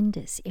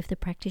tremendous if the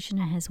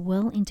practitioner has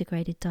well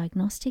integrated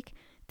diagnostic,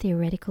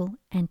 theoretical,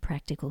 and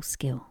practical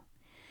skill.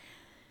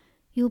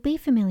 You'll be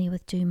familiar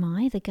with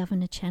Dumai, the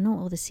governor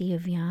channel, or the Sea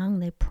of Yang,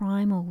 the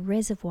primal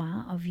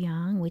reservoir of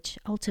Yang, which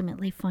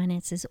ultimately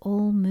finances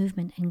all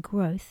movement and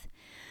growth.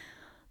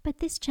 But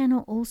this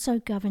channel also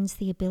governs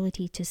the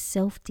ability to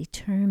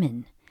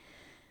self-determine.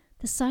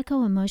 The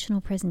psycho-emotional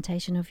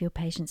presentation of your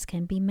patients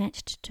can be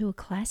matched to a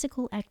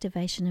classical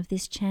activation of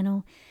this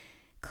channel,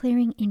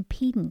 clearing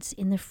impedance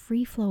in the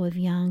free flow of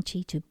Yang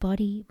Qi to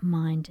body,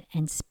 mind,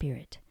 and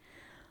spirit.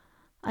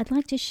 I'd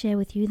like to share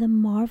with you the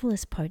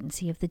marvelous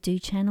potency of the Du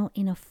channel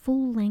in a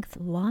full-length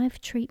live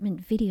treatment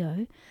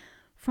video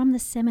from the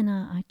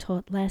seminar I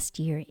taught last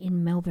year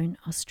in Melbourne,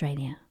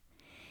 Australia.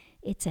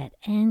 It's at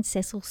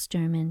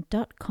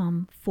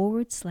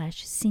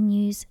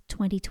annececilsturman.com/sinews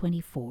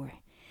 2024.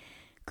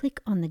 Click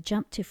on the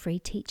Jump to Free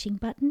Teaching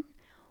button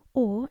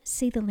or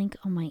see the link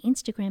on my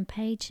Instagram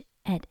page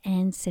at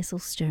Anne Cecil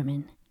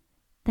Sturman.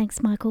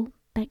 Thanks, Michael.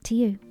 Back to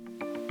you.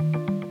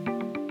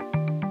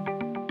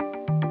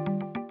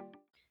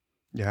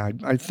 Yeah,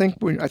 I think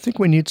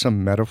we need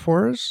some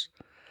metaphors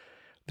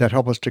that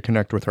help us to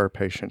connect with our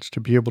patients, to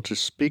be able to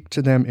speak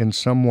to them in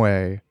some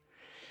way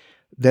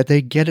that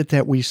they get it,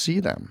 that we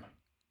see them.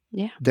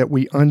 Yeah. That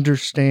we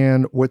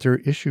understand what their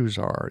issues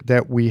are,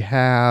 that we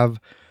have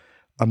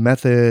a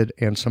method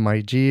and some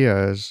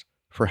ideas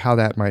for how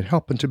that might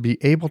help, and to be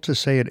able to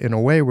say it in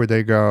a way where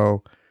they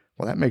go,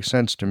 well, that makes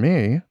sense to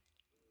me.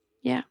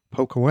 Yeah.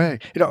 Poke away.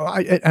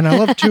 I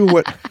love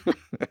too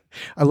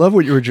I love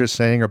what you were just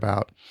saying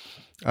about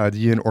the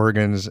yin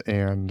organs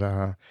and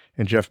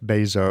Jeff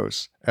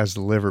Bezos as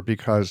the liver,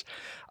 because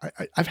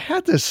I've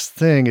had this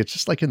thing. It's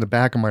just like in the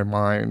back of my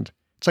mind.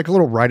 It's like a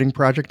little writing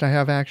project I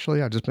have,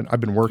 actually. I've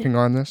been working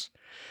on this,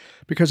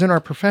 because in our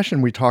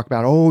profession we talk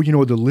about,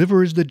 the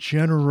liver is the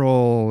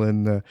general,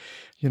 and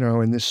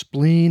and the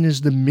spleen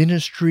is the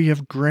ministry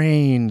of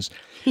grains.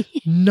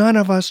 None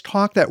of us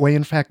talk that way.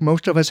 In fact,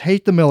 most of us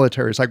hate the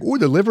military. It's like,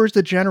 the liver is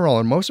the general,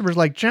 and most of us are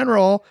like,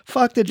 general,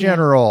 fuck the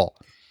general.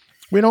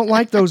 We don't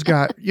like those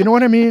guys. You know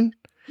what I mean?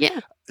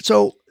 Yeah.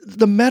 So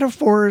the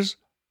metaphors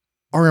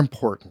are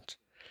important.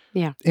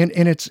 Yeah. And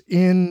it's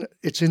in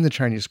the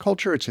Chinese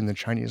culture, it's in the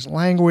Chinese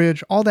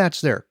language, all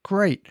that's there.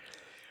 Great.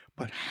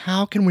 But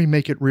how can we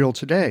make it real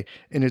today?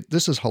 And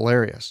this is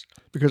hilarious,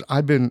 because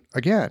I've been,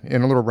 again,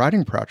 in a little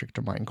writing project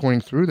of mine going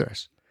through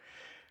this.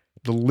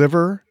 The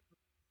liver,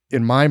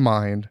 in my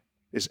mind,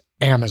 is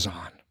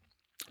Amazon.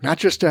 Not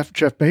just Jeff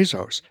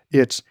Bezos.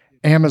 It's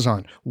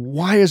Amazon.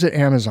 Why is it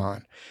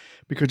Amazon?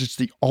 Because it's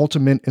the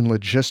ultimate in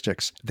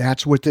logistics.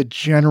 That's what the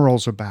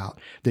general's about.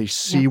 They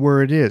see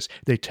where it is.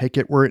 They take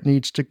it where it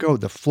needs to go.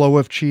 The flow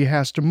of chi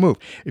has to move.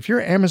 If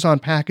your Amazon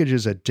package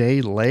is a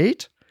day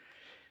late,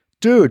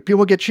 dude,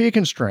 people get chi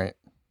constraint.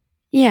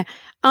 Yeah.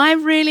 I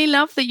really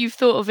love that you've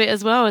thought of it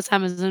as well as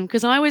Amazon,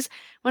 because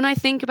when I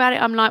think about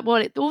it, I'm like,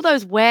 well, all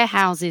those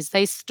warehouses,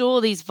 they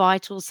store these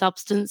vital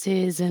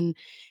substances, and,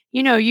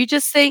 you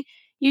just think,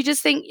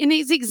 and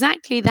it's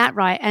exactly that,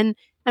 right? And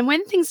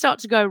when things start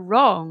to go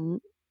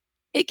wrong,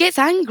 it gets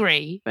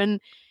angry. And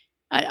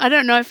I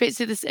don't know if it's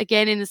this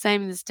again in the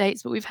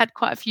States, but we've had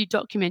quite a few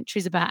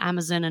documentaries about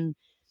Amazon and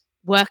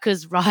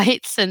workers'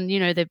 rights, and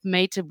they're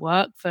made to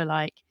work for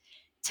like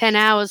 10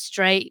 hours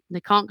straight.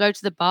 They can't go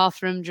to the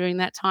bathroom during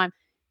that time.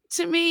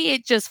 To me,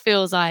 it just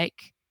feels like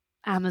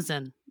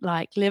Amazon,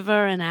 like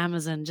liver and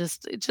Amazon.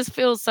 It just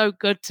feels so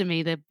good to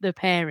me, the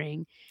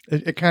pairing.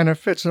 It kind of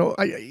fits. So,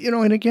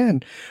 and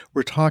again,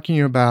 we're talking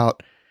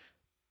about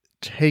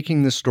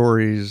taking the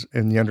stories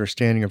and the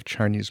understanding of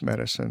Chinese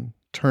medicine,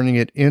 turning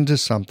it into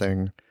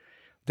something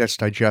that's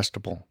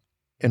digestible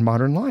in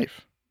modern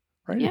life,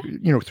 right?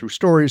 Yeah. Through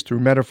stories, through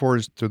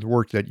metaphors, through the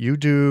work that you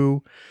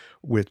do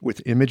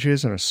with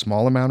images and a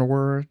small amount of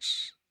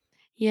words.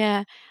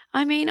 Yeah.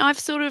 I mean,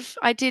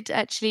 I did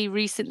actually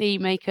recently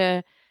make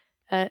not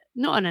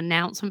an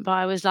announcement, but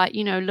I was like,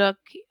 look,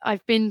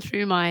 I've been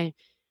through my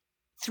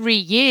 3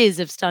 years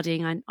of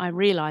studying. I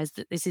realized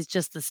that this is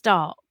just the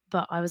start,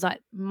 but I was like,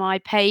 my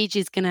page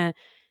is going to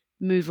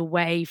move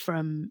away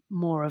from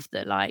more of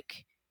the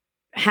like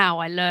how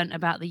I learned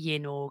about the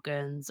yin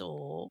organs,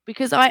 or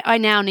because I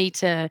now need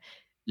to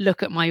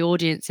look at my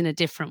audience in a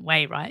different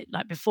way, right?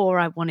 Like before,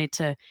 I wanted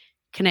to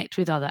connect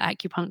with other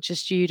acupuncture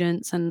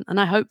students, and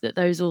I hope that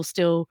those all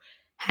still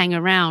hang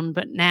around.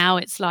 But now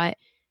it's like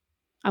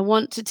I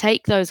want to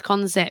take those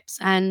concepts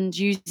and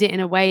use it in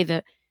a way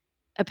that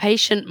a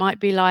patient might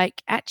be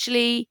like,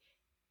 actually,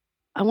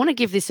 I want to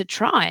give this a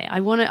try.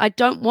 I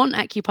don't want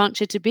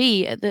acupuncture to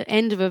be at the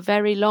end of a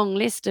very long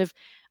list of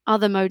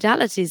other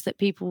modalities that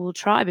people will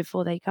try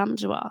before they come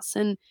to us.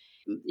 And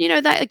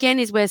that again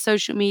is where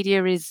social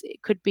media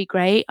it could be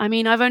great. I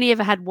mean, I've only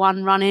ever had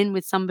one run in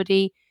with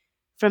somebody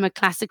from a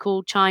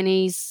classical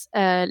Chinese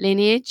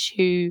lineage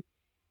who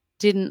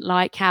didn't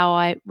like how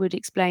I would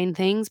explain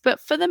things. But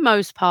for the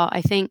most part,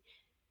 I think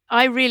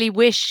I really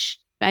wish,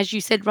 as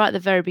you said right at the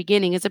very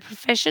beginning, as a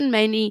profession,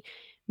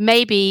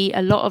 maybe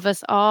a lot of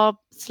us are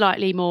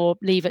slightly more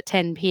leave at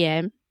 10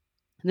 p.m.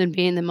 than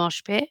be in the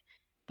mosh pit.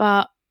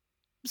 But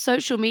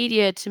social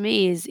media to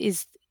me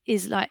is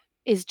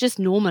just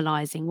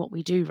normalizing what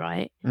we do,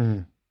 right?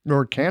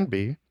 Or it can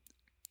be.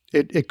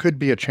 It could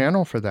be a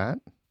channel for that.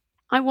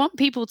 I want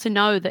people to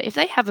know that if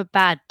they have a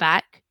bad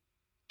back,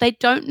 they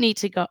don't need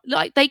to go,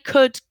 like they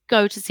could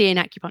go to see an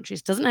acupuncturist.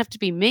 It doesn't have to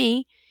be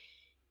me.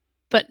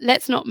 But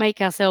let's not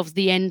make ourselves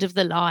the end of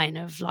the line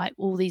of like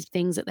all these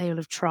things that they will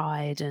have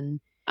tried.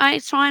 And I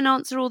try and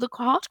answer all the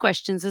hard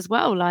questions as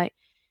well. Like,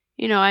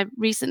 I've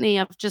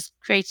just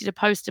created a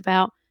post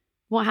about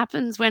what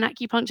happens when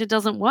acupuncture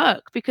doesn't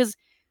work, because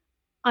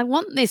I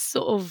want this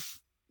sort of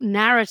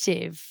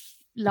narrative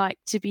like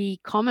to be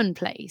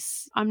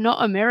commonplace. I'm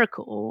not a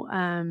miracle.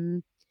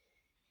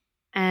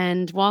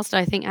 And whilst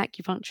I think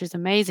acupuncture is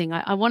amazing,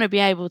 I want to be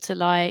able to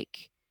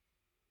like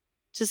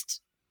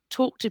just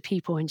talk to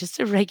people in just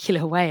a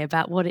regular way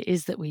about what it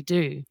is that we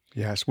do.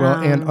 Yes.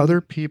 Well, and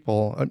other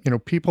people,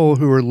 people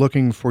who are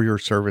looking for your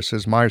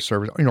services, my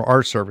service,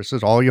 our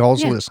services, all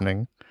y'all's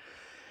listening,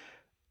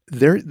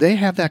 they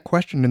have that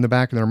question in the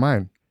back of their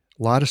mind.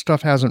 A lot of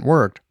stuff hasn't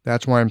worked.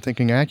 That's why I'm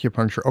thinking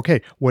acupuncture.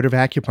 Okay, what if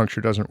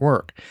acupuncture doesn't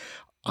work?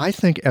 I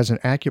think as an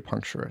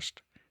acupuncturist,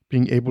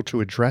 being able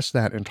to address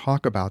that and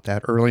talk about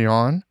that early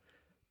on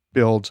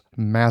builds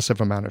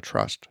massive amount of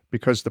trust,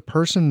 because the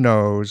person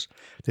knows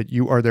that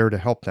you are there to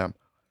help them,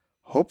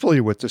 hopefully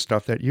with the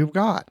stuff that you've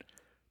got.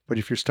 But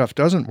if your stuff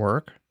doesn't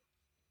work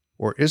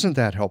or isn't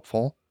that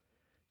helpful,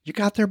 you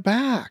got their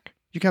back.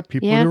 You got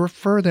people to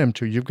refer them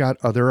to. You've got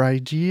other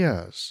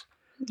ideas.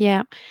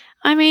 Yeah.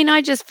 I mean,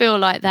 I just feel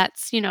like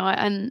that's,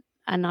 and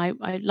I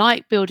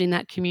like building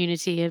that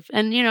community of,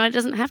 and it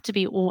doesn't have to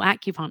be all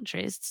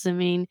acupuncturists. I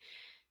mean,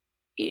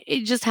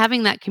 just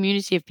having that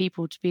community of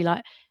people to be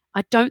like,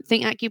 I don't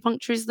think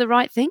acupuncture is the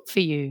right thing for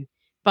you,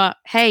 but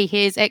hey,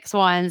 here's X,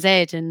 Y, and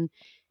Z, and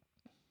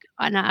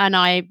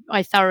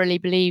I thoroughly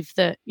believe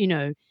that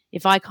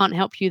if I can't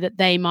help you, that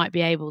they might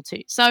be able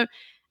to. So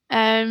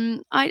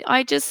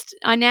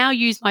I now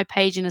use my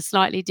page in a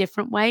slightly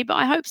different way, but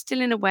I hope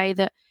still in a way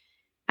that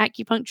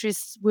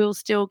acupuncturists will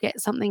still get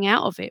something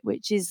out of it,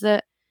 which is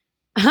that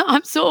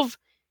I'm sort of,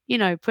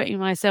 putting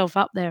myself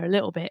up there a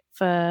little bit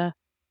for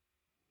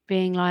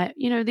being like,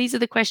 these are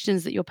the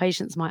questions that your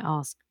patients might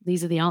ask.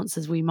 These are the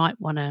answers we might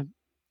want to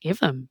give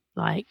them.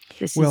 Like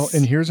this Well, is.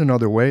 and here's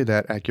another way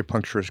that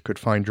acupuncturists could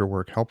find your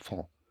work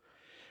helpful.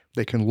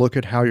 They can look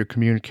at how you're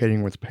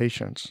communicating with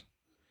patients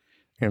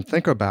and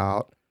think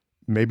about,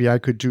 maybe I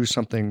could do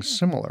something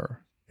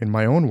similar in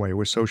my own way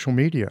with social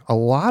media. A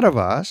lot of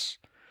us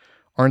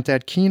aren't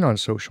that keen on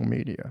social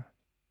media.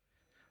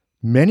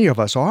 Many of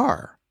us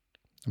are.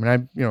 I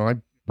mean, I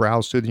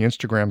browse through the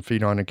Instagram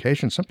feed on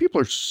occasion. Some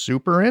people are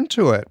super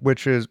into it,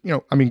 which is,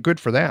 good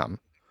for them.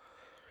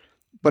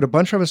 But a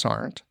bunch of us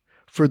aren't.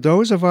 For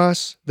those of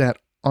us that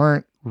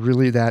aren't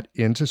really that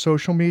into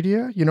social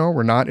media,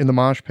 we're not in the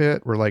mosh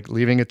pit. We're like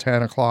leaving at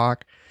 10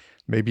 o'clock,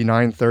 maybe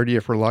 9:30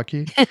 if we're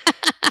lucky.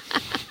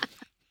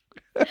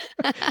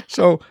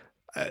 So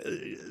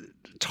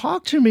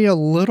talk to me a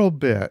little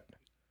bit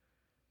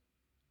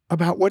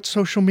about what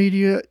social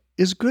media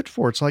is good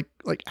for. It's like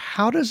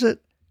how does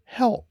it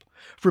help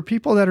for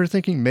people that are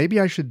thinking, maybe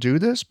I should do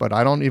this, but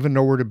I don't even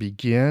know where to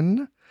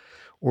begin,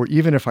 or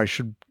even if I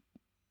should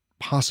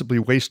possibly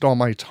waste all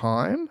my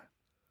time?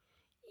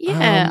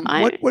 Yeah.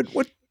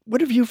 What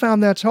have you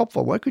found that's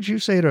helpful? What could you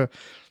say to,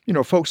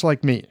 folks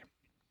like me?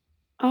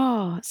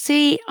 Oh,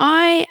 see,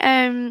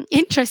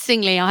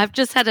 interestingly, I have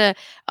just had a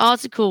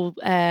article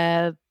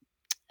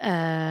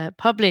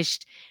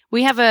published.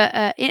 We have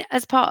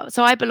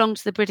so I belong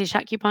to the British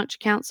Acupuncture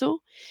Council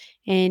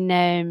in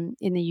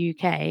the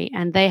UK,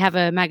 and they have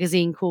a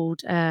magazine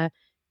called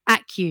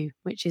Acu,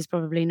 which is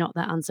probably not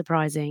that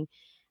unsurprising.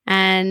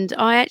 And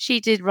I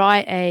actually did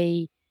write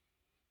a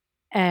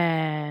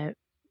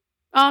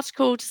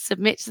article to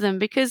submit to them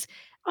because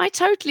I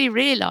totally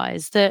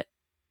realized that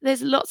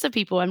there's lots of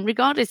people, and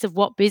regardless of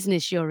what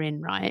business you're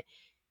in, right?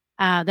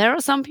 There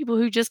are some people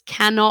who just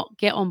cannot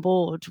get on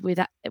board with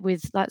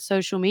like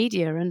social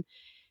media. And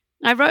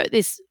I wrote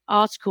this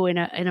article in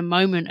a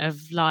moment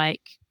of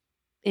like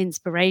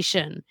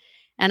inspiration,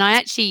 and I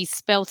actually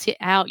spelt it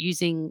out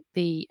using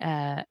the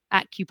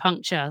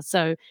acupuncture.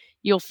 So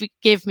you'll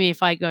forgive me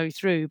if I go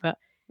through, but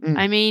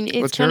I mean,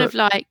 it's kind of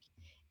like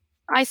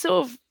I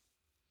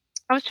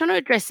was trying to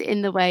address it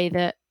in the way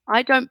that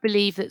I don't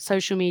believe that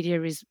social media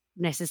is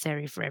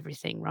necessary for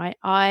everything, right?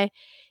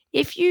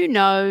 If you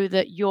know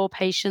that your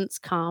patients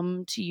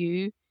come to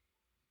you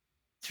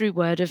through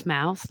word of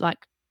mouth, like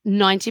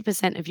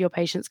 90% of your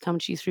patients come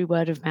to you through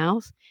word of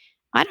mouth,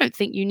 I don't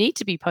think you need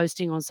to be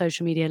posting on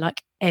social media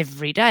like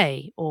every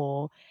day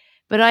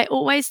but I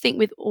always think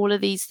with all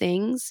of these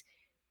things,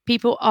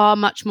 people are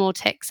much more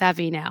tech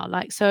savvy now.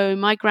 Like, so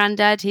my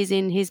granddad, he's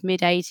in his mid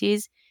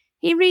 80s.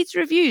 He reads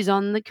reviews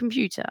on the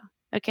computer.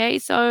 Okay.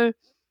 So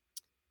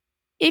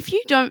if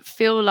you don't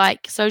feel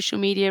like social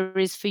media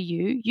is for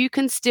you, you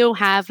can still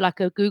have like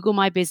a Google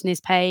My Business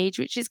page,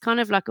 which is kind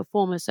of like a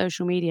form of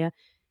social media,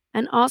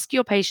 and ask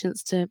your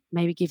patients to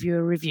maybe give you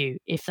a review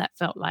if that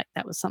felt like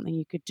that was something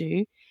you could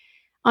do.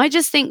 I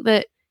just think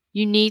that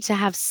you need to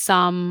have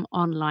some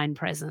online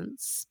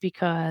presence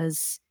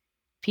because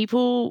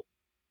people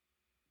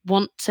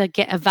want to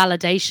get a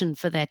validation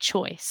for their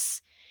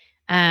choice.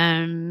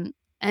 And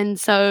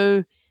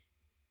so,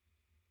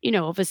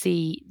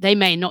 obviously they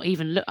may not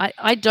even look.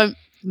 I don't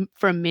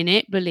for a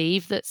minute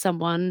believe that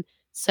someone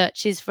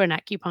searches for an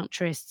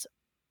acupuncturist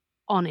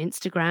on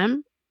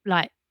Instagram.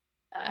 Like,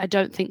 I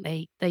don't think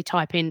they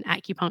type in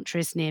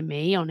acupuncturist near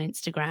me on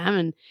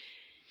Instagram.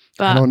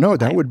 I don't know.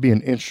 That would be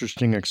an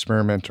interesting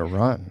experiment to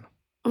run.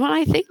 Well,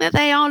 I think that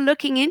they are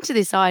looking into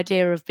this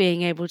idea of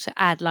being able to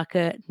add like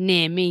a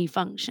near me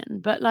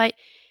function. But like,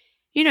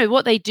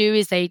 what they do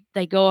is they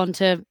go on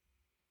to,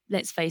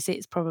 let's face it,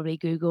 it's probably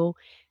Google,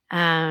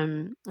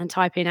 and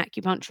type in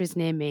acupuncturist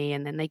near me,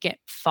 and then they get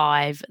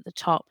 5 at the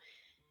top.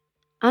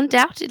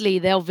 Undoubtedly,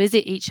 they'll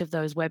visit each of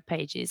those web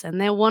pages and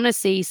they'll want to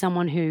see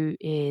someone who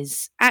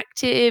is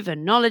active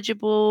and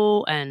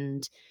knowledgeable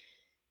and,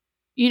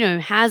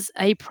 has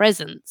a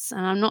presence.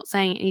 And I'm not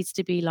saying it needs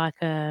to be like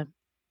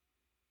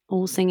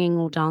all singing,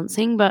 all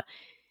dancing, but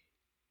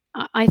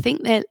I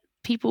think that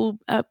people,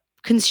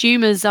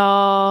 consumers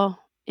are,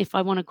 if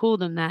I want to call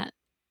them that,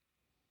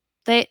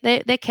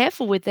 they're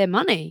careful with their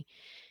money.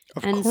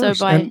 Of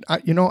course. And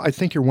I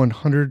think you're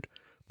 100%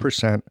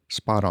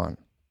 spot on.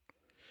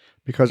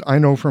 Because I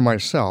know for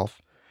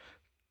myself,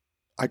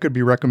 I could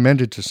be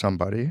recommended to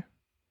somebody.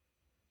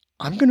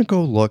 I'm going to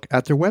go look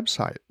at their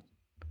website.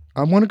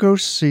 I want to go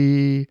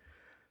see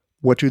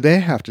what do they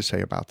have to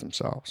say about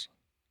themselves.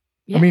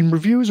 Yeah. I mean,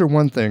 reviews are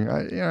one thing.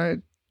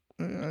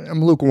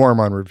 I'm lukewarm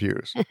on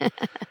reviews.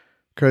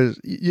 because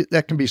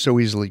that can be so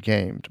easily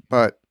gamed.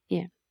 But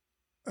Yeah.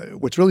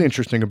 What's really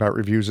interesting about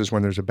reviews is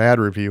when there's a bad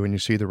review and you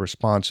see the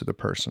response of the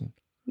person,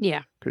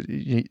 Yeah. because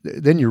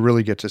then you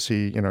really get to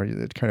see,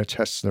 it kind of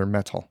tests their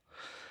mettle.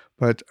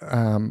 But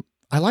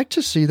I like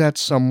to see that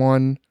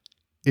someone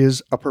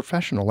is a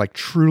professional, like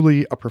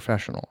truly a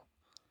professional,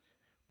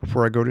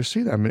 before I go to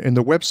see them. And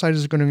the website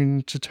is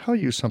going to tell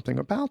you something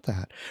about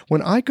that.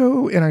 When I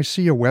go and I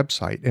see a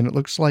website and it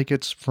looks like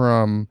it's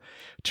from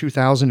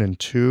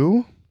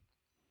 2002,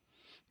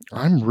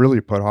 I'm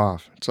really put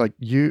off. It's like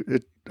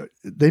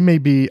they may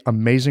be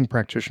amazing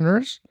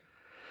practitioners,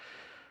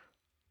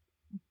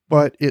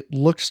 but it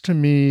looks to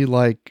me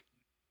like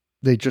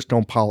they just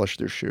don't polish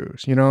their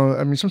shoes. I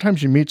mean,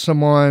 sometimes you meet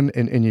someone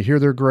and you hear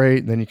they're great,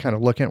 and then you kind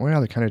of look at, well,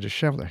 they're kind of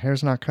disheveled. Their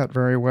hair's not cut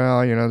very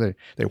well.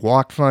 They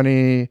walk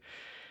funny.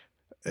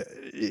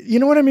 You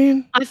know what I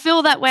mean? I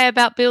feel that way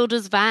about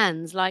builders'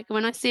 vans. Like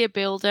when I see a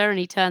builder and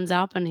he turns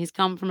up and he's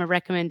come from a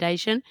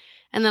recommendation,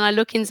 and then I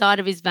look inside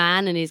of his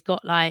van and he's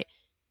got like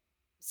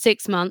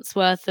 6 months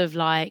worth of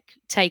like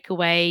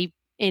takeaway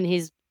in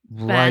his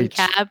van Right.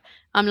 cab.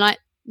 I'm like,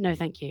 no,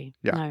 thank you.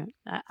 Yeah.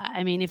 No.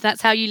 I mean, if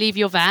that's how you leave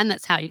your van,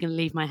 that's how you're going to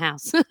leave my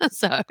house.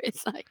 So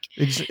it's like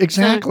Exactly. it's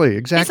Exactly.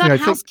 like I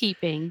think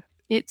housekeeping.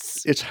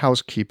 it's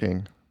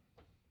housekeeping.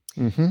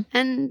 Mm-hmm.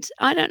 And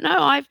I don't know.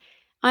 I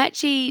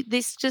actually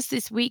this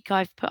week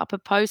I've put up a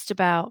post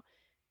about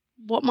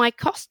what my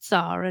costs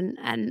are,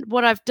 and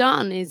what I've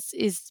done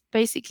is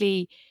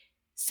basically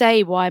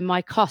say why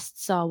my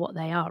costs are what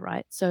they are,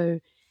 right? So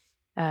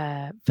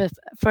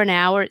for an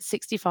hour it's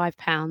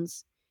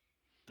 £65,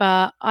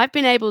 but I've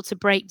been able to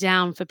break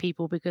down for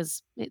people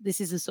because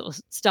this is the sort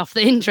of stuff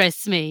that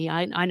interests me.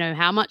 I know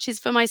how much is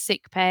for my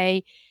sick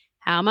pay,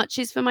 how much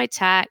is for my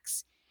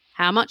tax,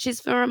 how much is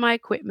for my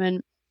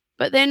equipment,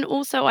 but then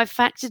also I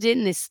factored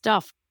in this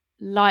stuff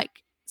like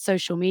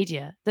social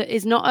media that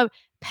is not a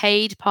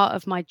paid part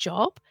of my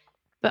job,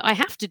 but I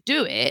have to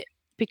do it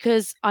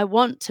because I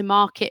want to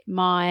market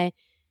my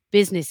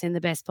business in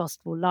the best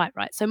possible light,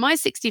 right? So my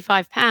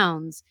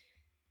 £65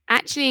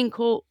 actually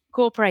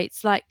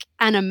incorporates like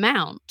an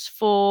amount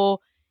for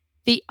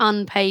the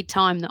unpaid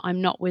time that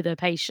I'm not with a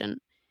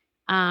patient.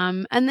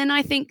 And then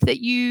I think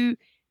that you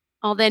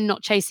are then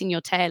not chasing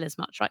your tail as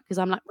much, right? Because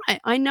I'm like, right,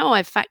 I know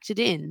I've factored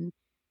in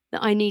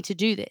that I need to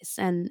do this,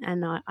 and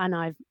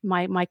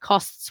my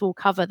costs will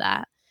cover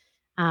that.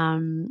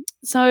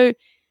 So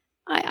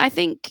I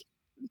think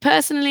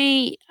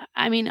personally,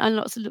 I mean, and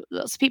lots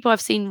of people I've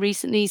seen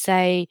recently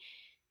say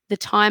the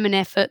time and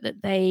effort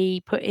that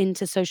they put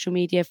into social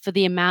media for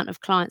the amount of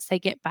clients they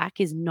get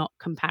back is not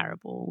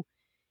comparable.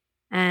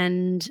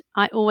 And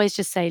I always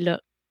just say,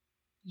 look,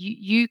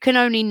 you can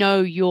only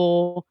know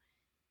your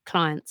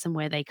clients and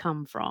where they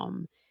come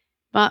from.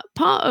 But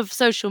part of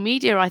social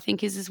media, I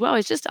think, is as well,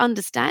 is just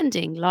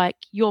understanding like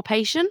your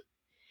patient.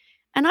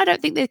 And I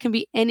don't think there can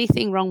be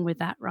anything wrong with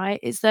that, right?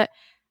 Is that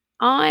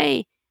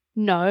I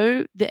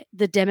know the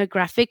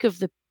demographic of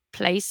the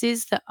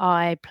places that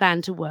I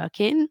plan to work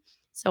in.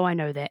 So I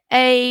know their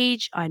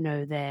age, I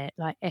know their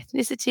like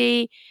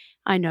ethnicity,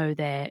 I know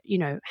their,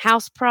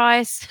 house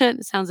price.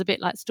 It sounds a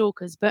bit like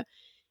stalkers, but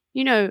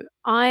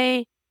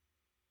I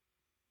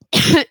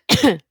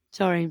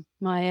sorry,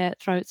 my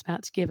throat's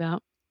about to give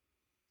out.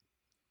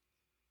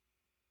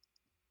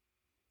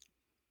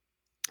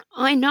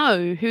 I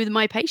know who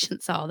my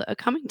patients are that are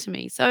coming to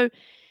me. So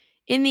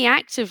in the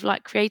act of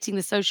like creating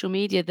the social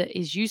media that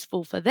is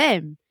useful for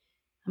them,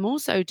 I'm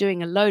also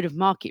doing a load of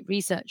market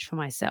research for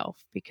myself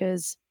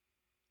because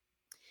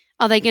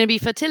are they going to be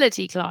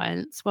fertility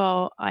clients?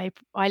 Well, I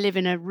live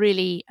in a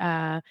really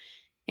in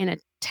a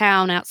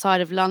town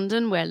outside of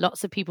London where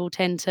lots of people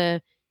tend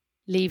to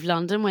leave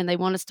London when they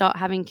want to start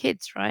having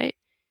kids, right?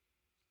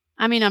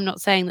 I mean, I'm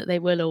not saying that they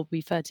will all be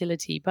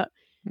fertility, but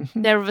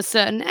Mm-hmm. they're of a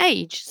certain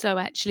age. So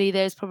actually,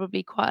 there's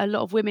probably quite a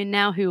lot of women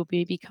now who will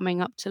be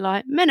coming up to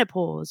like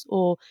menopause,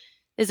 or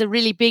there's a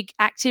really big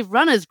active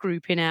runners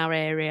group in our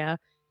area.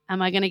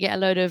 Am I going to get a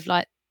load of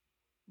like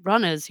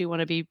runners who want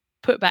to be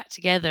put back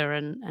together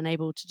and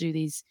able to do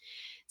these?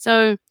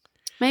 So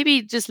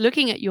maybe just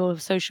looking at your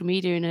social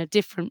media in a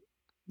different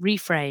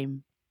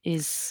reframe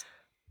is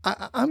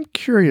I'm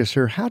curious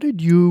here. How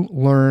did you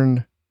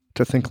learn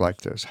to think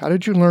like this? How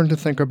did you learn to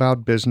think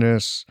about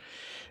business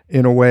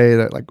in a way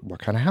that, like,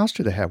 what kind of house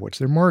do they have? What's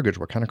their mortgage?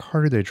 What kind of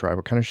car do they drive?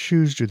 What kind of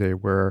shoes do they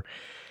wear?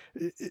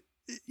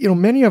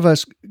 Many of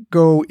us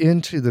go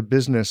into the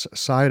business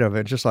side of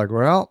it just like,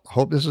 well,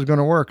 hope this is going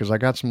to work because I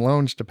got some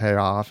loans to pay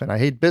off and I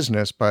hate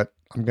business, but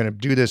I'm going to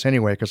do this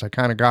anyway because I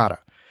kind of gotta.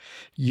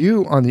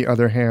 You, on the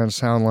other hand,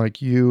 sound like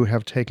you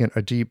have taken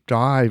a deep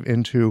dive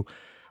into,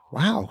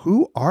 wow,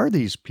 who are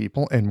these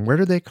people and where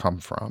do they come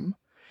from?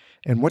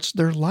 And what's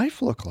their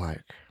life look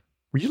like?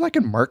 Were you like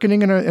in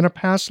marketing in a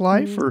past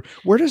life, or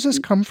where does this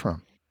come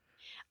from?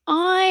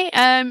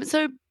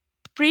 so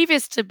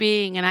previous to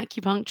being an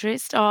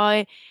acupuncturist,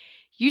 I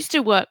used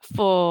to work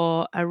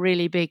for a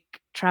really big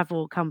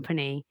travel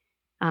company.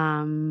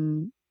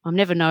 I'll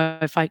never know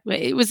if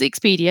it was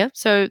Expedia.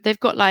 So they've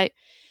got like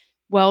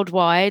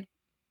worldwide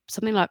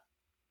something like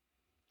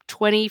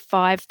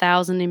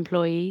 25,000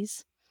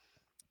 employees.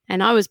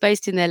 And I was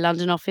based in their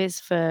London office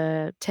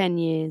for 10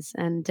 years.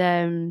 And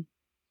I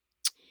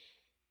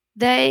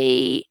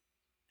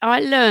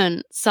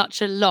learned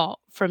such a lot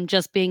from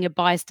just being a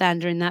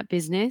bystander in that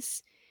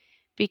business,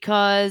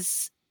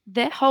 because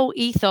their whole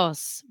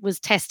ethos was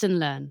test and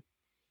learn.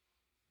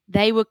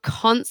 They were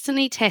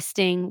constantly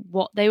testing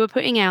what they were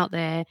putting out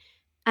there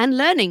and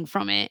learning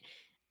from it.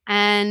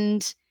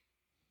 And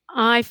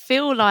I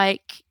feel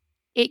like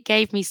it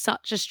gave me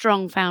such a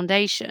strong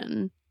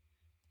foundation.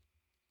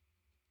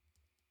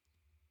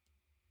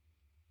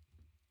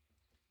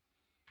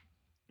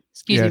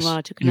 Excuse me Yes, while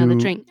I took another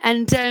drink.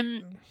 And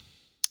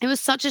it was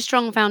such a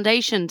strong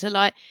foundation to,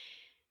 like,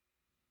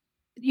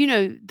 you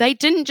know, they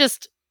didn't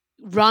just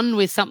run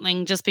with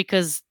something just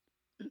because,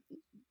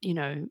 you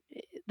know,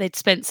 they'd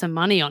spent some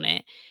money on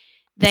it.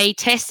 They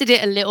tested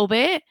it a little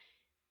bit,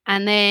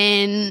 and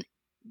then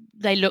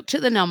they looked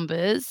at the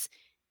numbers,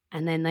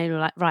 and then they were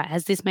like, right,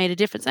 has this made a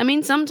difference? I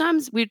mean,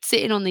 sometimes we'd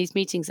sit in on these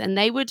meetings and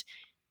they would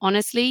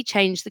honestly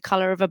change the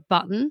color of a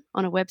button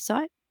on a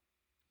website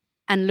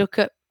and look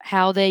at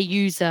how their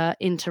user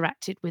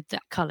interacted with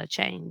that color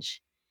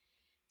change.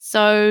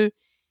 So,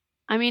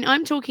 I mean,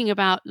 I'm talking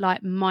about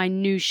like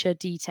minutia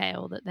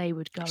detail that they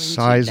would go into.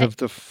 Size of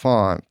the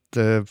font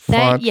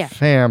Yeah.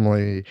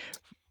 family,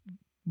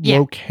 Yeah.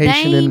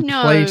 location They and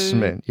know-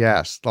 placement.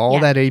 Yes, all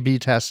Yeah. that A/B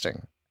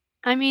testing.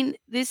 I mean,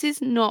 this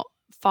is not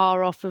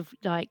far off of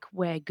like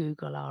where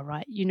Google are,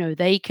 right? You know,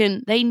 they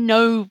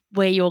know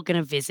where you're going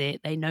to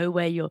visit. They know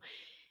where you're,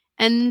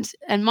 and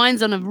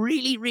mine's on a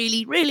really,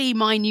 really, really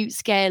minute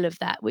scale of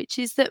that, which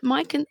is that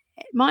my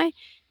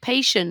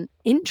patient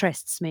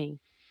interests me,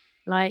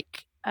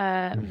 like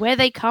where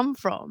they come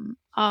from.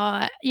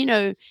 You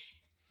know,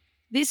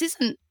 this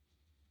isn't.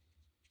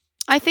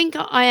 I think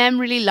I am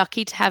really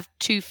lucky to have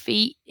 2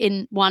 feet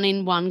in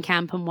one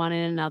camp and one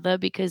in another,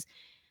 because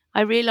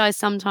I realize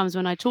sometimes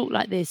when I talk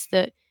like this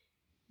that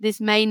this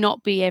may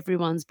not be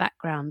everyone's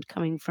background,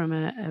 coming from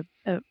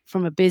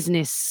a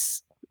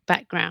business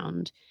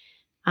background.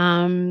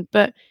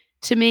 But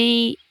to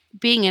me,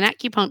 being an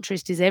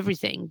acupuncturist is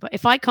everything. But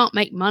if I can't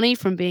make money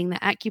from being the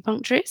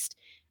acupuncturist,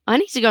 I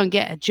need to go and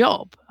get a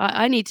job.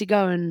 I need to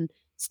go and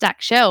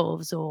stack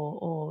shelves,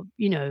 or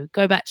you know,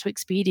 go back to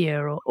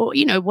Expedia, or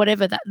you know,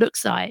 whatever that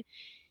looks like.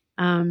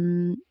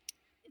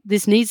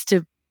 This needs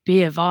to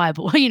be a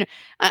viable, you know.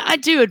 I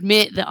do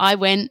admit that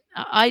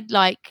I'd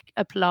like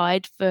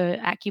applied for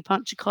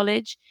acupuncture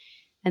college,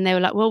 and they were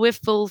like, well, we're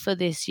full for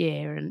this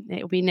year and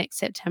it'll be next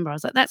September. I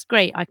was like, that's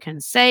great. I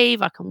can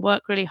save, I can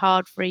work really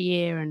hard for a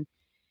year.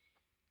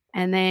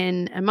 And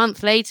then a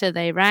month later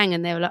they rang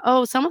and they were like,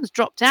 oh, someone's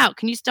dropped out.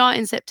 Can you start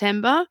in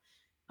September?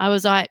 I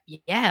was like,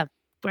 yeah,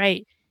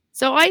 great.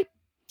 So I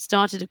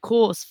started a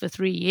course for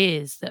 3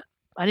 years that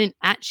I didn't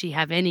actually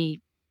have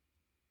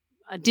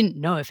I didn't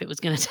know if it was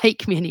going to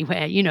take me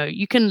anywhere. You know,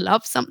 you can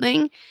love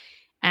something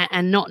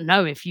and not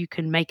know if you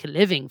can make a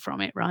living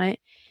from it, right?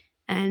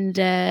 And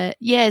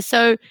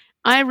so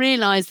I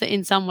realized that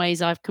in some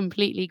ways I've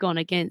completely gone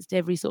against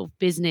every sort of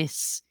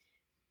business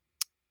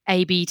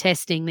A/B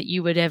testing that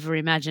you would ever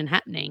imagine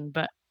happening.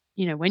 But,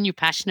 you know, when you're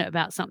passionate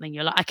about something,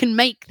 you're like, I can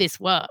make this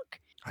work.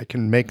 I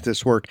can make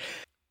this work.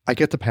 I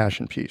get the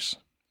passion piece.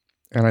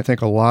 And I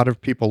think a lot of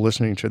people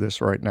listening to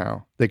this right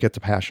now, they get the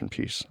passion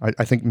piece.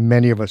 I think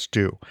many of us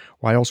do.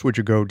 Why else would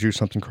you go do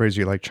something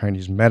crazy like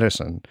Chinese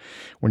medicine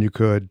when you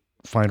could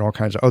find all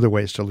kinds of other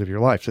ways to live your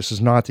life? This is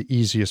not the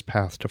easiest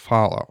path to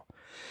follow.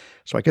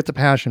 So I get the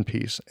passion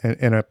piece,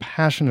 and a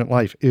passionate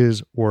life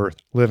is worth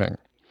living.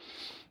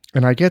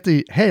 And I get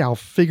hey, I'll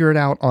figure it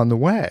out on the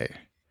way.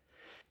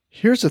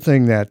 Here's the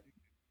thing that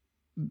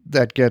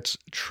gets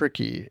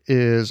tricky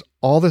is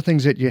all the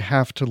things that you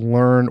have to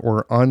learn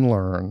or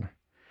unlearn,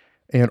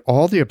 and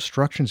all the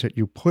obstructions that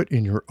you put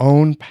in your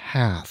own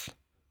path,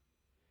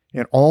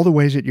 and all the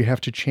ways that you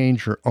have to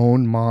change your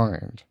own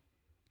mind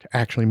to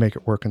actually make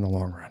it work in the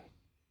long run.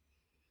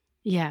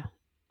 Yeah.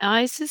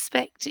 I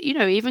suspect, you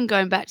know, even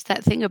going back to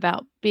that thing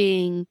about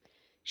being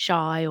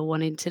shy or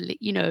wanting to,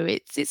 you know,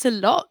 it's a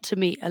lot to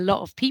meet a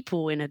lot of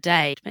people in a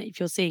day if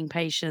you're seeing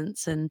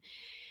patients. And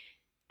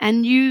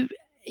you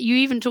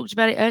even talked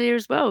about it earlier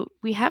as well.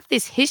 We have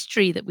this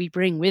history that we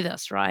bring with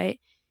us, right?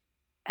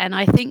 And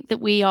I think that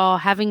we are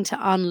having to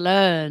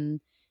unlearn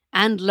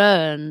and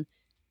learn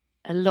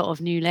a lot of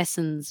new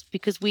lessons,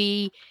 because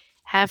we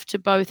have to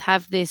both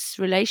have this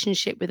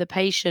relationship with a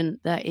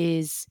patient that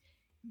is,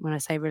 when I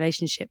say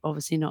relationship,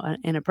 obviously not an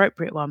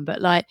inappropriate one,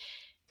 but like,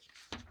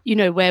 you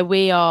know, where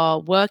we are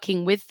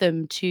working with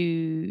them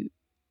to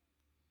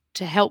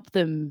help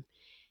them.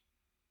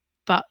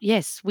 But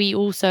yes, we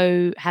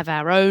also have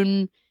our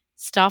own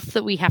stuff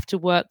that we have to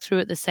work through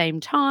at the same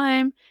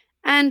time,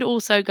 and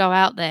also go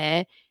out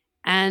there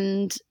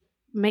and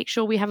make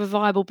sure we have a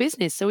viable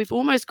business. So we've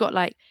almost got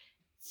like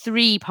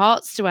 3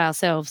 parts to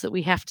ourselves that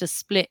we have to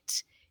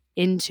split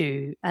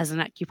into as an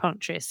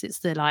acupuncturist. It's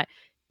the like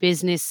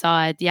business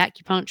side, the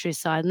acupuncturist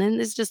side, and then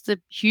there's just the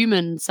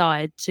human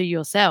side to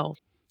yourself.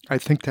 I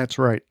think that's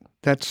right.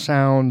 That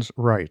sounds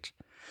right.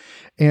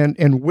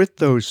 And with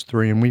those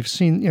three, and we've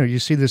seen, you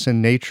see this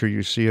in nature,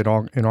 you see it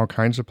all in all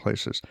kinds of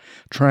places.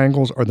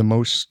 Triangles are the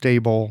most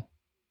stable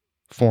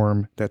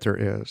form that there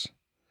is.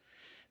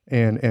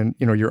 And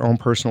your own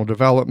personal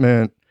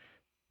development,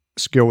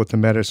 skill with the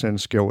medicine,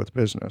 skill with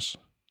business.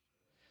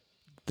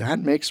 That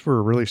makes for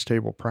a really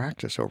stable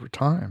practice over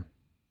time.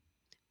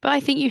 But I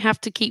think you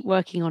have to keep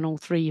working on all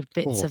three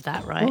bits of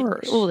that, right?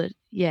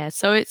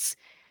 So it's,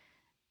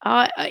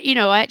 I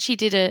actually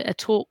did a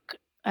talk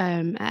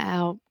at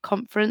our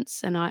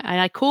conference, and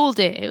I called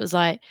it. It was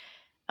like,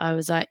 I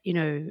was like,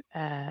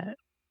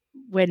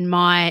 when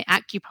my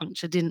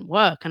acupuncture didn't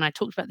work, and I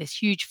talked about this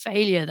huge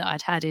failure that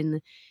I'd had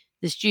in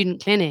the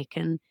student clinic,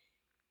 and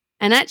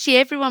actually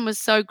everyone was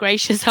so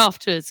gracious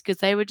afterwards, because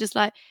they were just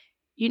like,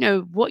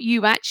 what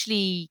you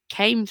actually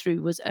came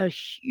through was a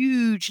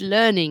huge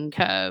learning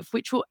curve,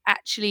 which will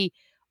actually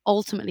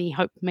ultimately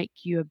hope make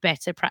you a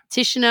better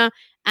practitioner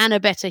and a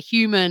better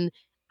human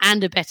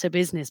and a better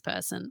business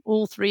person.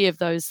 All three of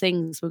those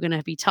things were going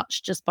to be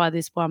touched just by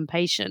this one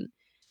patient.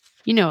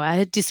 I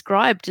had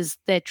described as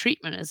their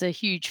treatment as a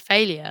huge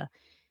failure,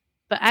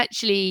 but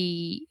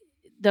actually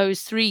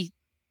those 3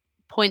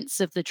 points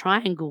of the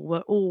triangle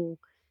were all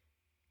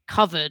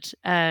covered.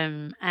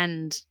 And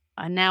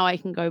now I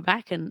can go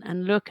back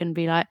and look and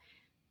be like,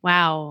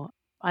 wow,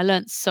 I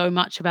learned so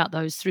much about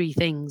those 3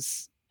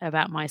 things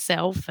about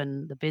myself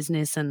and the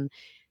business and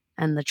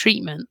the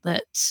treatment,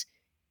 that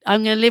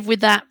I'm going to live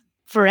with that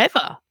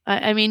forever.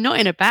 I mean, not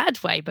in a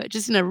bad way, but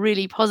just in a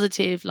really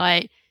positive,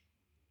 like,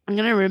 I'm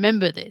going to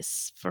remember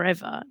this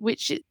forever,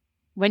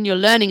 when you're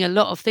learning a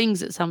lot of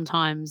things,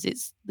 sometimes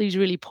it's these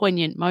really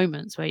poignant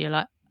moments where you're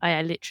like,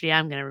 I literally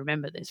am going to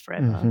remember this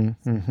forever.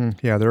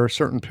 Yeah, there are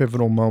certain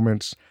pivotal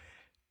moments.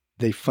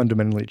 They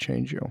fundamentally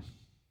change you.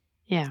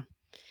 Yeah.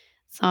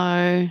 So,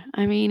 I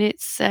mean,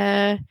 it's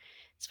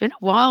been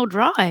a wild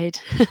ride.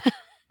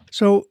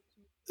 So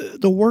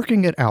the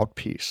working it out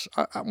piece,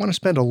 I want to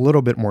spend a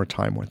little bit more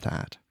time with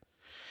that.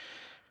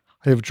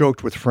 I have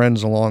joked with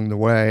friends along the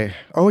way,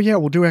 oh yeah,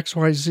 we'll do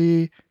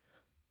XYZ.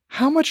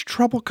 How much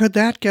trouble could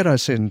that get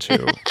us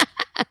into?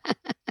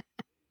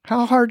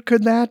 How hard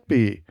could that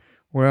be?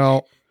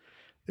 Well,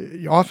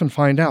 you often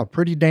find out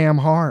pretty damn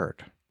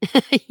hard.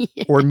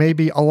 Yeah. Or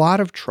maybe a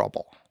lot of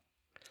trouble.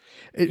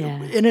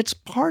 And it's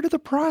part of the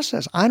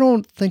process. I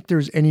don't think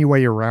there's any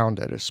way around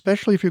it,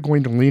 especially if you're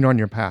going to lean on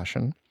your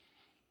passion.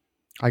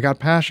 I got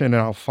passion and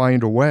I'll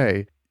find a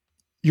way.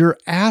 You're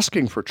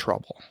asking for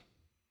trouble.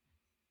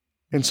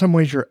 In some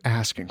ways, you're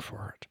asking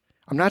for it.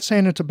 I'm not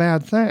saying it's a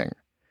bad thing,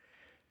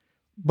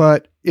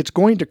 but it's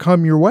going to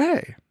come your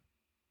way.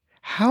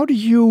 How do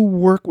you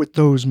work with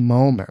those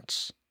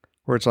moments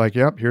where it's like,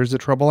 yep, here's the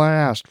trouble I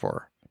asked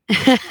for?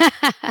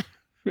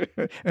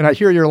 And I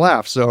hear your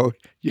laugh, so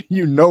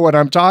you know what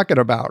I'm talking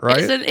about,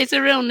 right? It's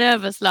a real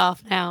nervous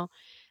laugh now.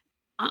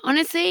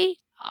 Honestly,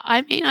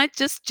 I mean, I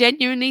just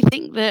genuinely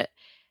think that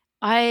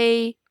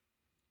I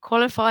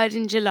qualified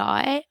in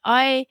July.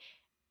 I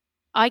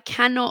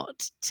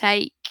cannot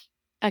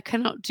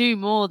do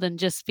more than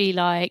just be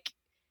like,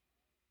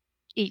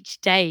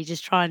 each day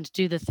just trying to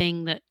do the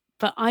thing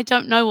but I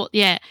don't know what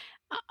yet.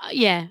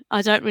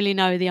 I don't really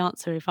know the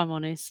answer, if I'm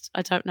honest.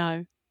 I don't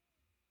know.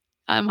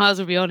 I might as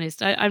well be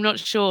honest. I'm not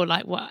sure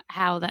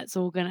how that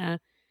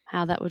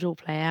would all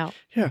play out.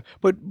 Yeah,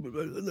 but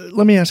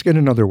let me ask it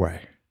another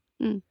way.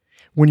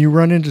 When you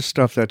run into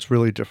stuff that's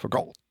really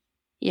difficult,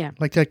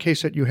 like that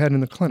case that you had in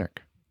the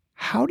clinic,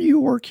 how do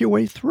you work your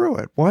way through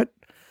it? What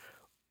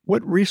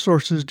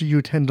resources do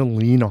you tend to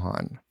lean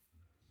on?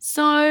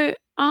 So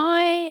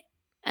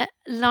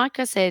like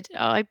I said,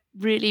 I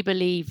really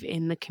believe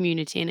in the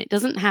community, and it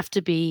doesn't have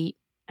to be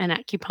an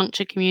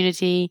acupuncture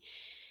community.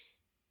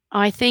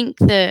 I think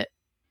that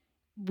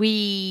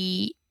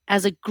we,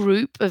 as a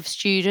group of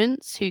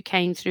students who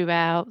came through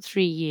our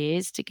 3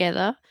 years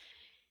together,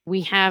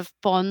 we have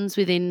bonds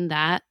within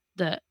that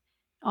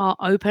are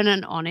open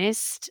and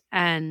honest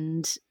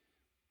and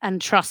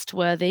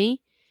trustworthy.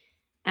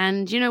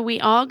 And, we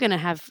are going to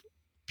have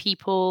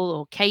people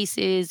or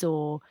cases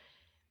or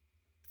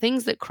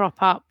things that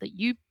crop up that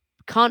you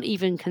can't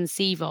even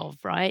conceive of,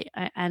 right?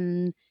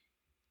 And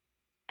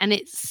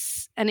it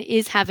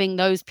is having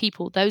those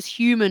people, those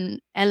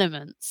human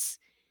elements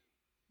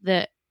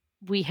that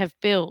we have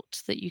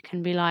built, that you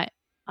can be like,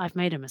 I've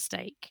made a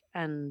mistake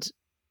and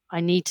I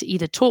need to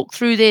either talk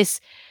through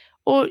this,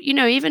 or,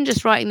 even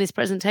just writing this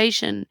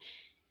presentation.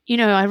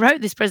 I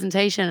wrote this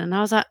presentation and I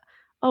was like,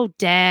 oh,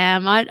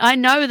 damn, I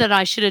know that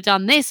I should have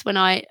done this when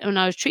I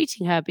was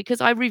treating her,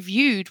 because I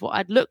reviewed what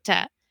I'd looked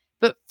at,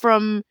 but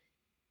from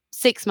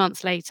 6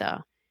 months later.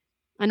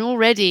 And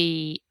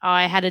already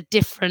I had a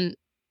different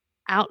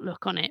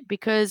outlook on it,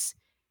 because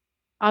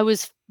I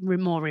was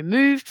more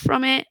removed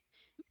from it.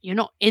 You're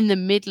not in the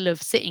middle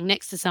of sitting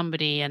next to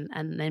somebody and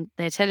then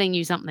they're telling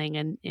you something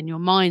and your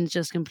mind's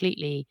just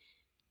completely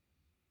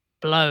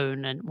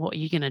blown, and what are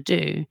you going to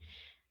do?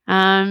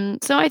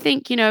 So I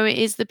think, it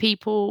is the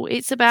people.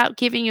 It's about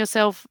giving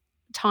yourself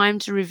time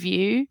to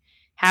review.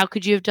 How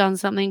could you have done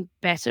something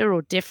better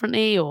or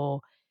differently?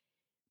 Or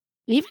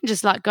even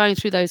just like going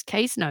through those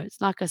case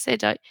notes, like I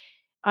said, I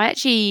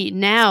actually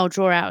now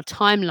draw out a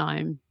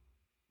timeline.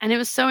 And it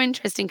was so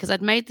interesting because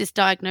I'd made this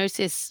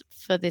diagnosis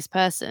for this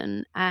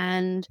person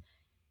and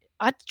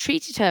I'd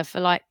treated her for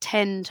like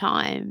 10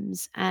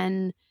 times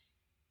and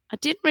I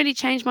didn't really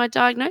change my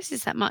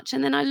diagnosis that much.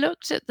 And then I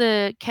looked at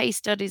the case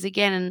studies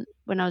again and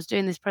when I was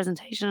doing this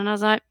presentation and I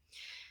was like,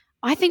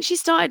 I think she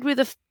started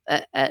with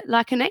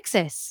like an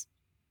excess,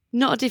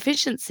 not a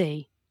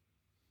deficiency.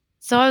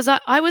 So I was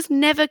like, I was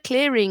never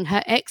clearing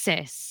her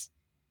excess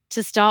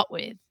to start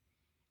with.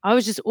 I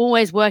was just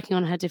always working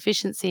on her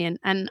deficiency.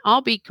 And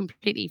I'll be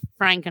completely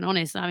frank and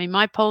honest. I mean,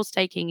 my pulse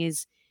taking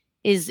is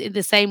in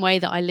the same way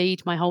that I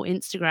lead my whole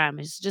Instagram.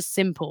 It's just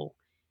simple.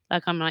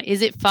 Like I'm like,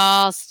 is it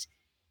fast?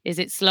 Is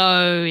it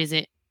slow? Is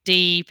it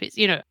deep? It's,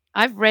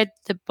 I've read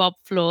the Bob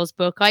Floors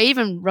book. I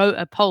even wrote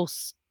a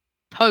pulse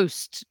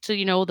post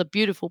to, all the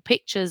beautiful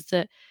pictures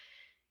that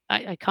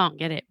I can't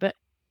get it, but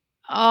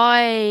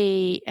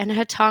and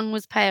her tongue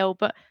was pale,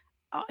 but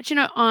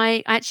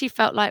I actually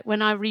felt like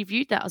when I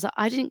reviewed that, I was like,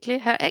 I didn't clear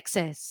her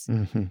excess.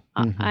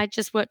 I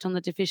just worked on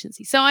the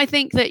deficiency. So I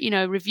think that,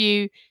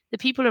 review the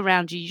people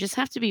around you. You just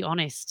have to be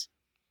honest.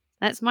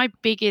 That's my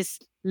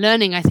biggest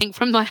learning, I think,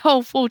 from my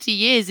whole 40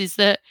 years is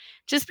that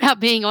just about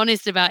being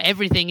honest about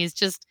everything is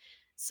just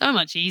so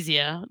much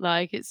easier.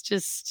 Like it's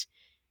just,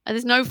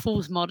 there's no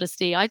false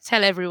modesty. I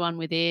tell everyone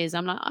with ears,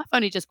 I'm like, I've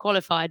only just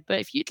qualified, but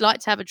if you'd like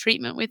to have a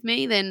treatment with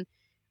me, then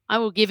I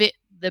will give it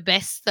the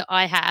best that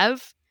I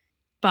have.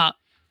 But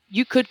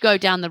you could go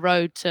down the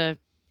road to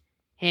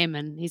him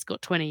and he's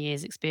got 20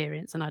 years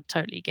experience and I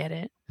totally get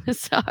it.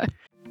 So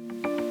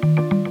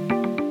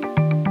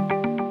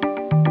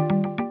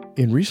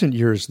in recent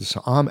years, the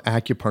Sa'am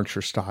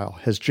acupuncture style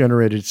has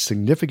generated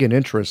significant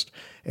interest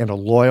and a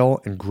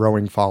loyal and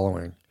growing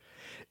following.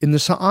 In the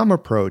Sa'am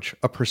approach,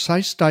 a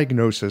precise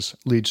diagnosis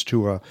leads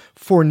to a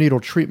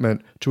 4-needle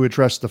treatment to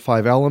address the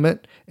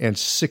 5-element and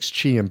 6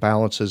 qi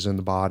imbalances in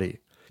the body.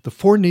 The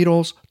 4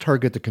 needles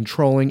target the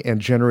controlling and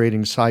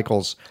generating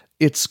cycles.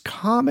 It's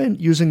common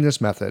using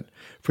this method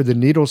for the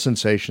needle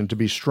sensation to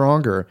be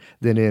stronger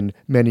than in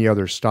many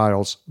other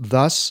styles.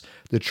 Thus,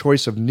 the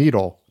choice of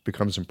needle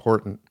becomes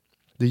important.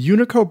 The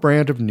Unico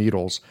brand of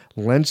needles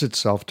lends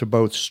itself to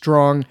both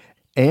strong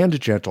and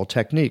gentle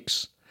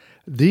techniques.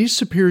 These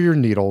superior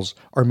needles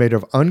are made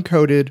of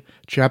uncoated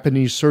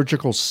Japanese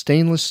surgical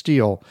stainless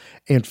steel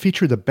and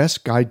feature the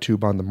best guide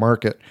tube on the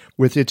market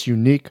with its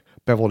unique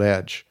beveled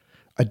edge.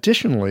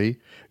 Additionally,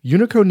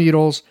 Unico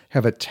needles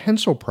have a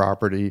tensile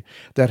property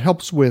that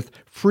helps with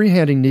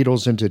freehanding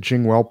needles into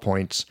Jingwell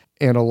points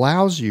and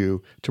allows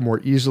you to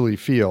more easily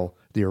feel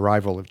the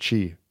arrival of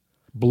qi.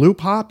 Blue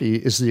Poppy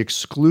is the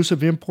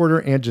exclusive importer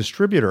and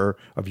distributor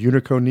of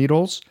Unico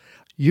needles.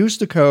 Use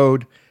the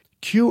code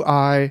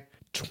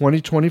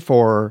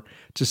QI2024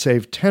 to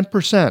save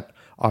 10%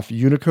 off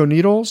Unico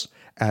needles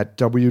at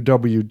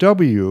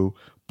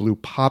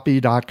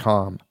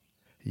www.bluepoppy.com.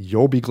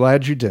 You'll be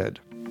glad you did.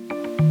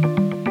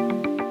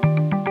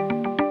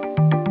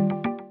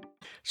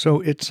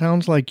 So it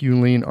sounds like you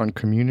lean on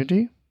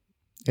community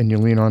and you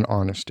lean on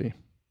honesty.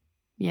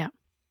 Yeah.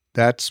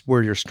 That's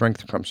where your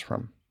strength comes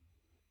from.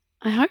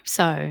 I hope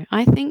so.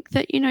 I think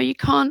that, you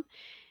can't,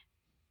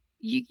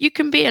 you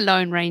can be a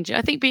lone ranger.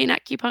 I think being an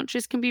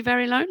acupuncturist can be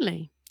very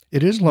lonely.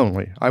 It is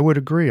lonely. I would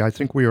agree. I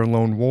think we are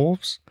lone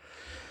wolves.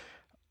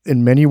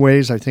 In many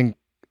ways, I think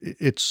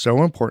it's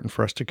so important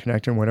for us to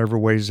connect in whatever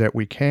ways that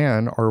we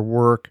can. Our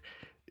work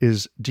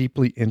is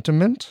deeply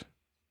intimate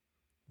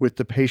with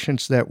the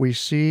patients that we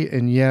see,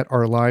 and yet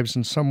our lives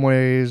in some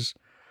ways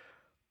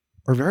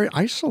are very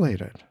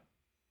isolated.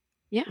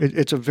 Yeah.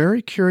 It's a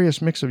very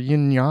curious mix of yin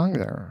and yang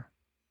there.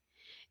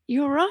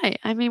 You're right.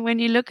 I mean, when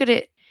you look at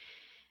it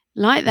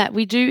like that,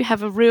 we do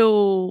have a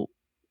real,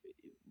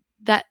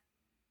 that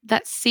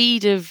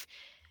seed of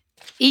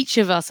each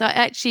of us.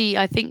 I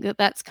think that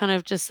that's kind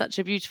of just such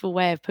a beautiful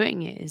way of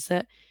putting it, is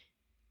that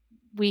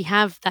we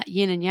have that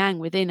yin and yang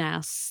within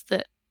us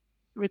that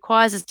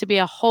requires us to be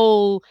a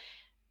whole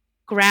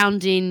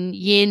grounding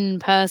yin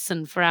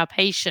person for our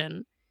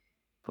patient.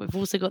 But we've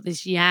also got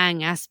this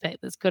yang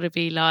aspect that's got to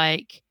be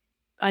like,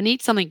 I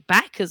need something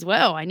back as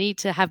well. I need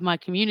to have my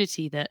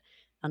community that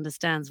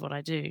understands what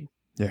I do.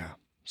 Yeah.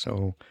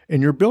 So,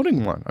 and you're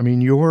building one. I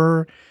mean,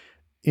 your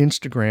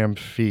Instagram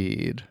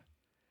feed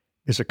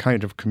is a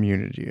kind of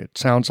community. It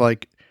sounds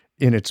like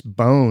in its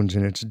bones,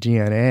 in its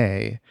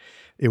DNA,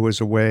 it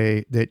was a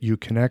way that you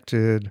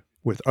connected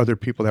with other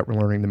people that were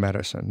learning the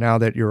medicine. Now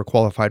that you're a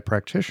qualified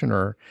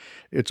practitioner,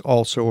 it's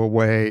also a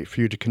way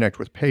for you to connect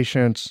with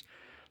patients,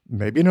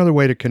 maybe another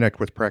way to connect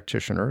with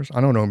practitioners.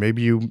 I don't know,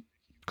 maybe you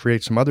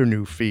create some other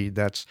new feed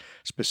that's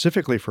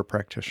specifically for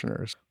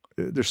practitioners.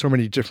 There's so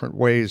many different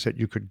ways that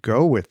you could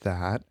go with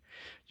that.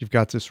 You've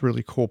got this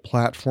really cool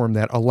platform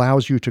that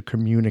allows you to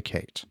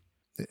communicate.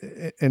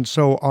 And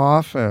so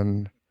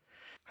often,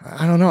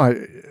 I don't know,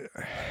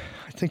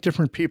 I think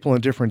different people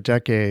in different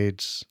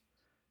decades,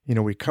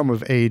 we come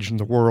of age and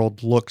the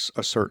world looks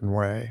a certain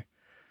way,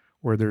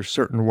 where there's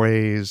certain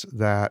ways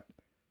that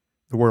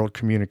the world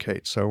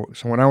communicates. So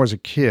when I was a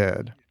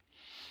kid,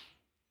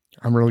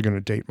 I'm really going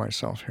to date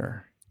myself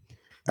here.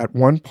 At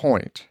one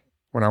point,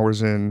 when I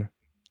was in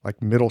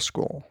like middle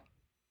school,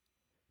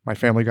 my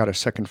family got a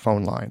second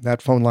phone line.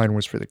 That phone line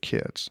was for the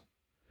kids.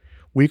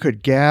 We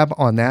could gab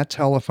on that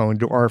telephone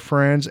to our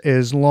friends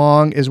as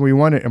long as we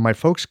wanted, and my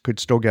folks could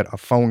still get a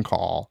phone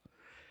call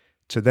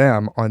to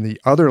them on the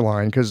other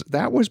line, because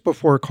that was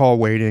before call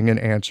waiting and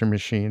answer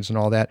machines and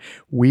all that.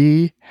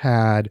 We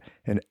had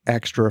an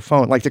extra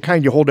phone, like the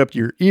kind you hold up to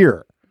your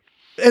ear.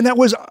 And that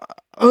was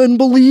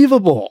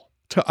unbelievable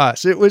to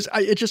us.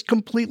 It just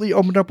completely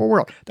opened up a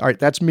world. All right,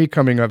 that's me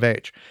coming of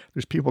age.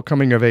 There's people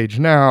coming of age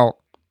now,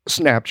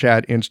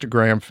 Snapchat,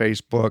 Instagram,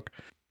 Facebook,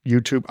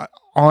 YouTube,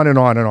 on and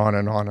on and on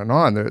and on and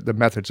on. The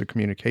methods of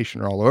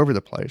communication are all over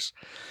the place.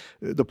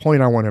 The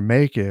point I want to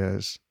make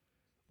is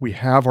we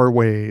have our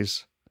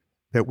ways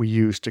that we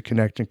use to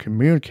connect and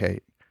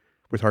communicate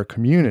with our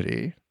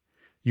community.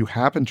 You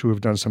happen to have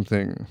done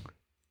something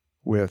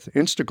with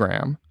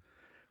Instagram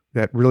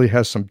that really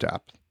has some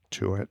depth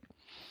to it.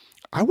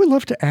 I would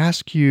love to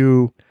ask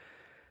you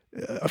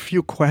a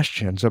few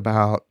questions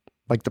about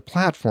like the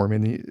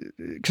platform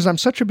because I'm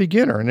such a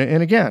beginner.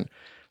 And again,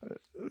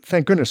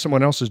 thank goodness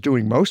someone else is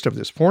doing most of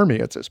this for me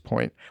at this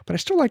point, but I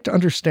still like to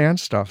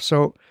understand stuff.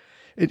 So,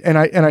 and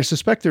I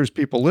suspect there's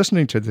people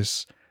listening to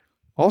this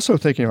also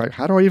thinking like,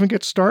 how do I even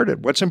get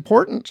started? What's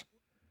important?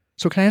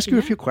 So can I ask you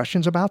a few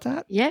questions about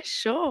that? Yeah,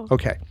 sure.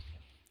 Okay.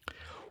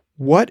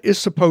 What is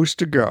supposed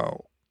to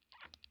go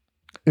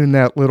in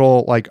that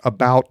little like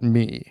about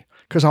me?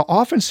 Because I'll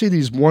often see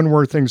these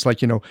one-word things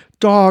like,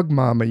 dog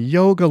mama,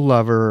 yoga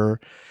lover,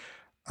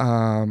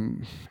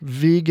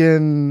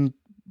 vegan,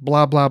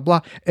 blah, blah, blah.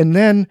 And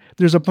then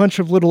there's a bunch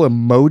of little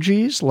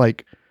emojis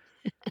like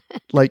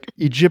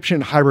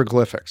Egyptian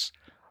hieroglyphics.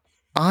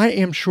 I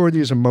am sure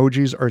these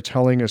emojis are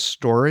telling a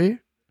story.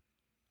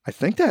 I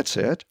think that's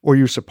it. Or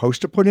you're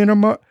supposed to put in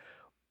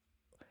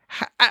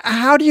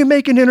how do you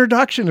make an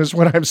introduction is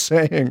what I'm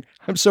saying.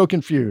 I'm so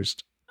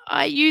confused.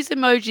 I use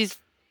emojis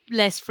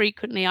less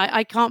frequently.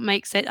 I can't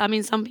make sense. I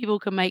mean, some people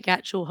can make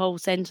actual whole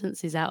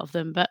sentences out of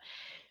them, but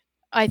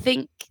I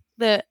think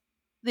that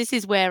this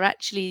is where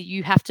actually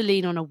you have to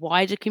lean on a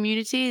wider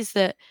community. Is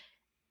that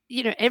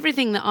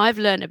everything that I've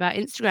learned about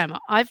Instagram,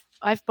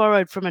 I've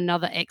borrowed from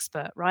another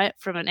expert, right?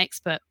 From an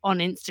expert on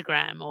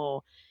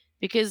Instagram,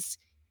 because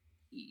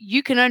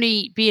you can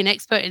only be an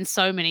expert in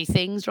so many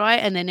things, right?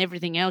 And then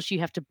everything else you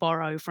have to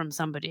borrow from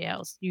somebody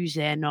else, use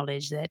their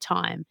knowledge, their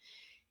time.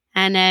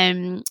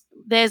 And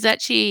there's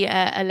actually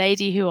a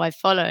lady who I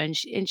follow, and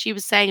she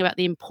was saying about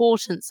the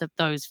importance of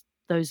those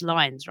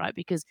lines, right?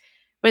 Because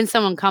when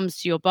someone comes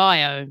to your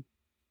bio,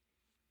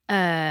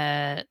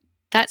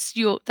 that's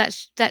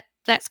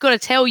got to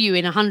tell you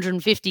in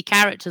 150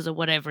 characters or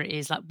whatever it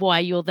is, like why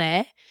you're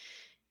there.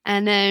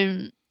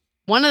 And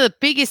one of the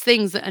biggest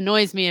things that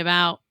annoys me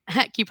about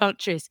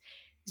acupuncturists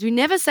is we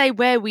never say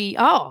where we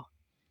are.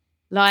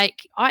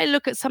 Like, I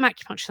look at some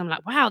acupuncturists, I'm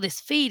like, wow, this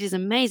feed is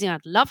amazing.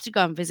 I'd love to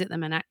go and visit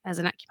them as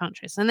an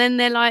acupuncturist. And then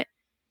they're like,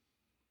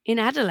 in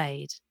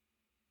Adelaide.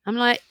 I'm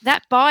like,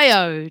 that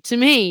bio to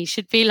me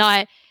should be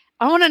like,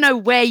 I want to know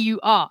where you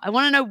are. I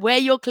want to know where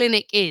your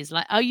clinic is.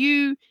 Like, are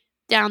you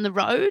down the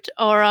road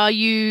or are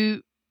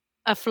you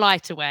a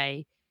flight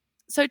away?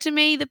 So to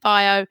me, the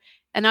bio,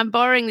 and I'm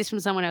borrowing this from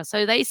someone else.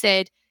 So they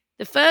said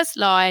the first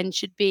line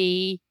should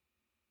be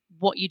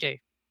what you do.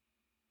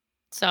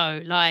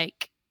 So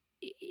like,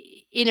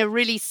 in a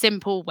really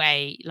simple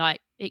way,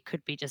 like it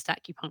could be just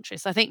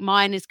acupuncturist. I think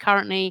mine is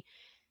currently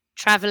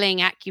traveling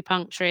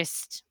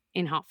acupuncturist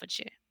in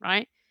Hertfordshire,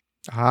 right?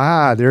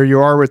 Ah, there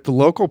you are with the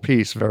local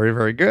piece. Very,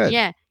 very good.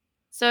 Yeah.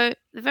 So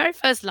the very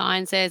first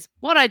line says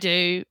what I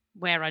do,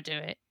 where I do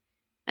it.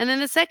 And then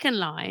the second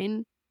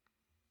line,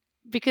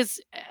 because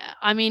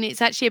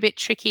it's actually a bit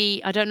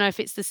tricky. I don't know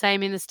if it's the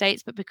same in the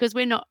States, but because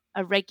we're not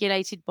a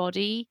regulated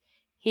body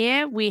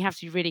here, we have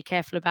to be really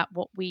careful about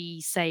what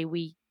we say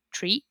we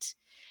treat.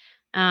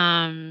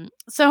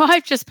 So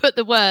I've just put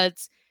the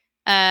words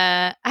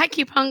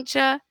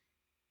acupuncture,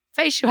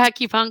 facial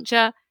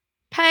acupuncture,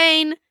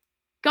 pain,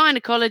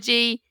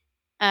 gynecology,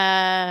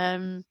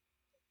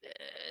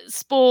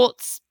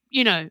 sports.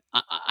 I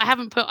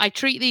haven't put I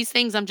treat these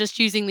things. I'm just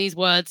using these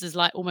words as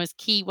like almost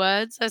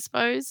keywords, I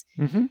suppose.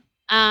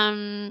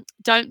 Mm-hmm.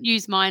 Don't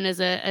use mine as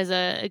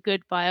a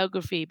good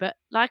biography, but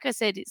like I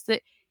said, it's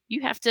that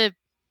you have to,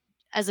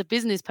 as a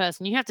business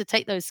person, you have to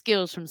take those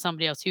skills from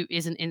somebody else who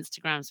is an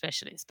Instagram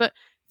specialist. But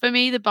for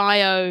me, the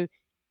bio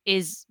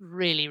is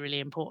really, really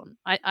important.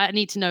 I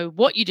need to know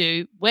what you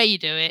do, where you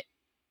do it,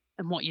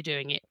 and what you're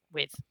doing it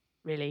with.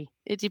 Really,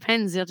 it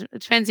depends. It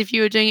depends if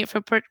you were doing it for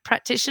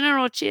practitioner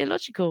or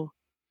geological.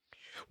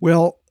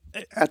 Well,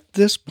 at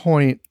this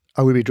point,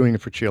 I would be doing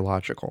it for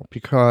geological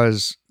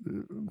because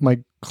my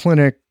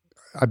clinic,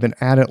 I've been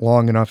at it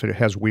long enough. It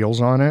has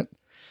wheels on it.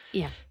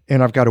 Yeah.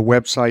 And I've got a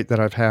website that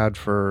I've had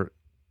for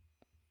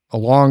a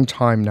long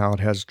time now.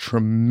 It has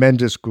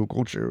tremendous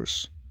Google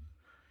juice.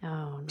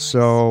 Oh, nice.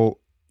 So,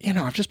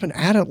 I've just been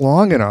at it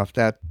long enough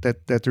that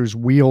there's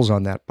wheels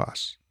on that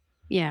bus.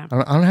 Yeah.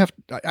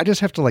 I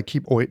just have to like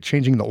keep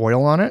changing the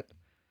oil on it.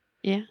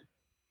 Yeah.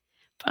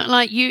 But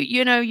like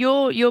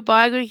your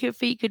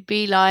biography could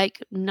be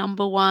like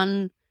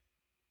 #1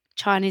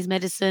 Chinese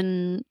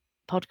medicine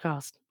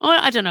podcast. Or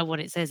I don't know what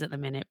it says at the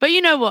minute, but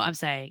you know what I'm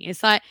saying.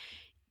 It's like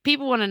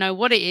people want to know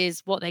what it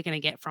is, what they're going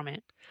to get from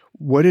it.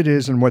 What it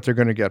is and what they're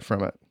going to get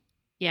from it.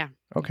 Yeah.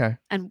 Okay.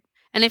 And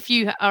if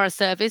you are a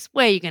service,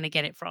 where are you going to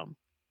get it from?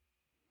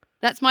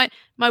 That's my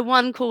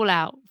one call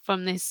out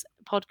from this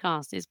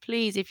podcast is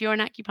please, if you're an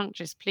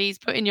acupuncturist, please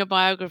put in your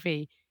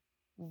biography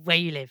where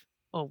you live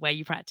or where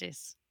you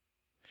practice.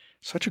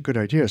 Such a good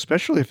idea,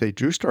 especially if they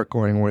do start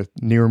going with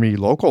near me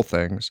local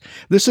things.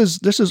 This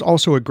is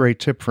also a great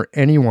tip for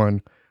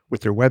anyone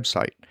with their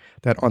website,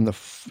 that on the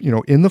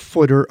in the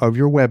footer of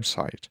your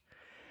website,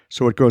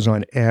 so it goes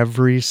on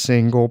every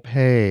single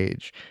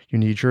page, you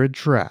need your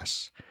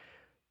address,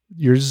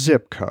 your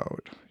zip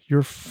code,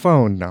 your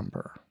phone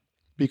number,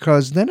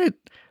 because then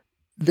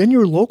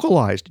you're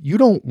localized. You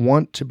don't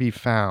want to be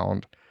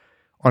found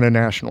on a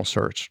national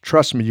search.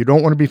 Trust me, you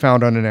don't want to be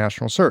found on a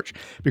national search,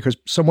 because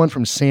someone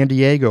from San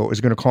Diego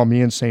is going to call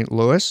me in St.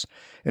 Louis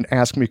and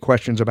ask me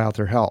questions about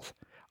their health.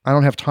 I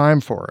don't have time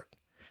for it.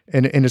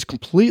 And it's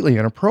completely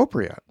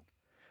inappropriate.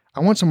 I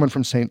want someone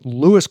from St.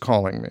 Louis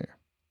calling me.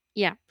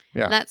 Yeah.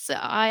 Yeah.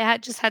 I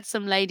had just had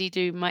some lady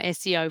do my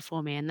SEO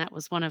for me, and that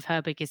was one of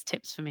her biggest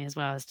tips for me as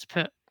well, is to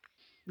put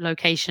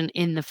location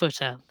in the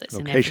footer. That's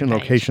Location, in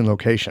every page.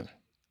 location.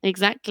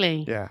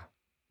 Exactly. Yeah.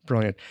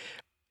 Brilliant.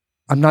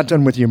 I'm not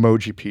done with the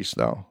emoji piece,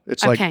 though.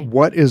 It's Okay. like,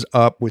 what is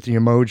up with the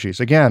emojis?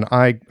 Again,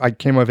 I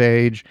came of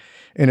age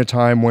in a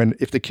time when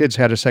if the kids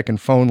had a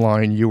second phone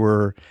line,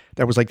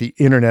 that was like the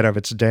internet of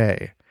its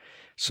day.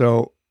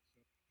 So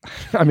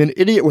I'm an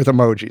idiot with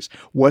emojis.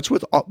 What's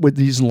with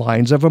these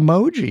lines of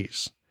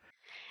emojis?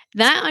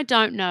 That I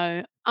don't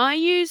know.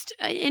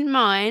 In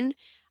mine,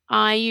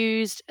 I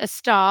used a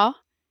star.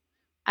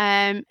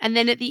 And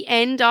then at the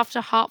end,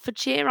 after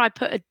Hertfordshire, I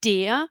put a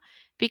deer,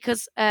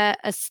 because a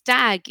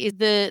stag is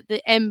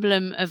the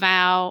emblem of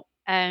our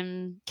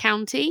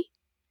county.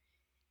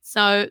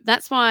 So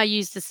that's why I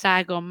used the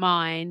stag on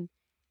mine.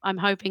 I'm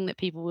hoping that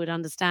people would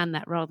understand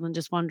that rather than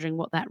just wondering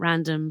what that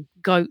random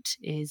goat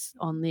is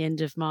on the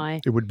end of my.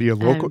 It would be it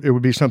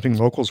would be something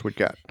locals would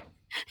get.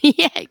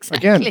 Yeah,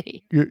 exactly.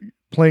 Again, you're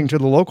playing to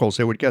the locals,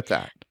 they would get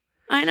that.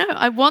 I know.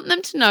 I want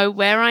them to know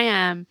where I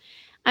am.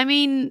 I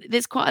mean,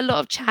 there's quite a lot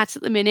of chat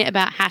at the minute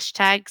about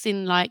hashtags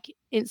in like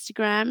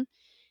Instagram.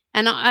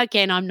 And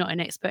again, I'm not an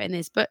expert in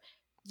this, but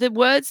the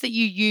words that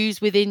you use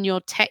within your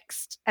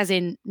text, as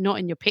in not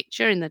in your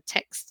picture, in the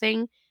text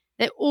thing,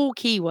 they're all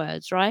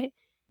keywords, right?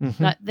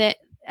 Mm-hmm. Like that.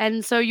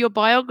 And so your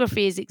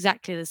biography is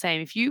exactly the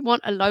same. If you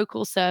want a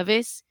local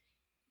service,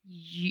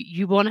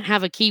 you want to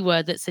have a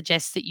keyword that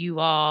suggests that you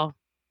are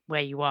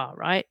where you are,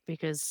 right?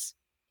 Because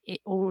it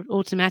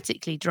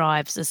automatically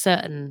drives a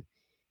certain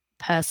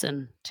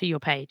person to your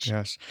page.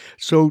 Yes.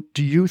 So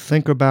do you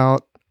think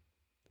about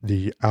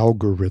the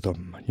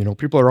algorithm?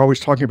 People are always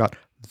talking about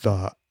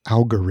the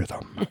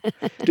algorithm.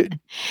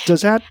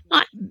 Does that,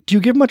 do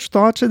you give much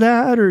thought to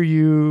that, or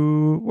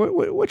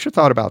what's your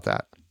thought about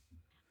that?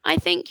 I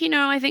think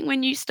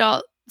when you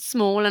start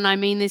small, and I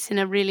mean this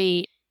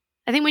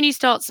I think when you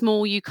start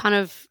small, you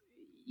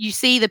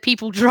see the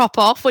people drop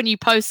off when you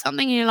post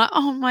something, and you're like,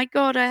 oh my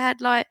God, I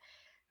had like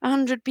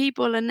 100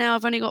 people and now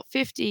I've only got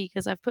 50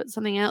 because I've put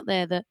something out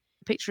there, that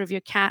picture of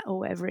your cat or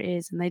whatever it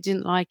is, and they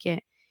didn't like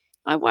it.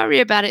 I worry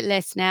about it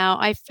less now.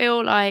 I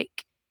feel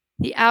like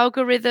the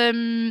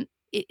algorithm,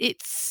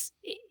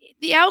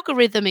 the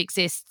algorithm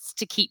exists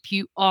to keep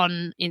you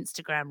on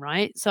Instagram,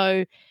 right?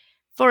 So,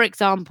 for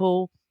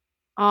example,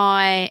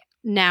 I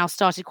now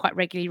started quite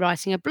regularly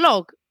writing a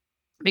blog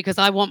because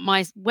I want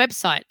my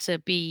website to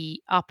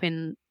be up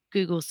in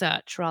Google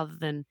search rather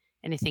than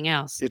anything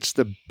else. It's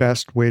the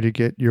best way to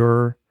get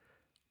your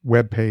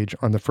web page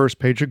on the first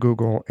page of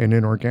Google and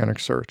in organic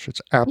search.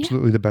 It's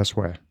absolutely the best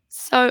way.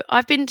 So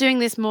I've been doing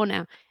this more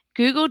now.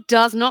 Google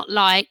does not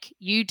like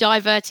you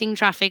diverting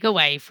traffic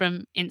away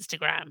from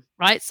Instagram,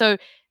 right? So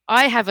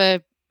I have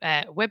a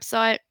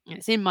website.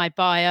 It's in my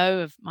bio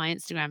of my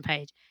Instagram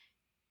page.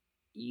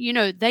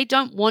 They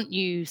don't want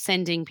you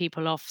sending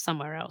people off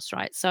somewhere else,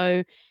 right?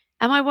 So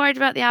am I worried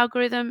about the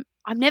algorithm?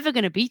 I'm never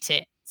going to beat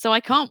it. So I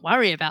can't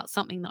worry about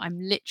something that I'm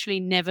literally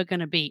never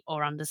going to beat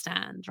or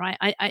understand, right?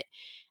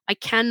 I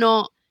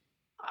cannot,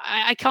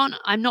 I can't,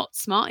 I'm not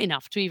smart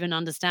enough to even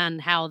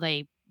understand how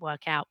they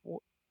work out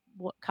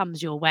what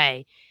comes your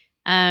way.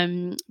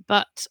 No,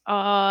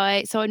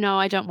 I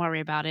don't worry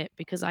about it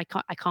because I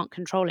can't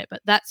control it.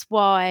 But that's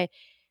why,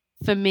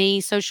 for me,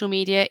 social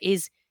media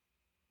is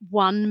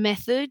one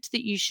method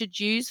that you should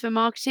use for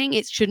marketing.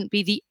 It shouldn't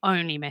be the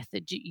only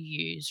method that you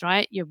use,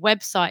 right? Your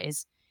website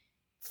is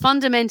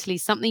fundamentally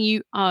something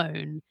you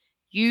own.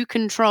 You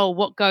control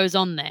what goes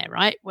on there,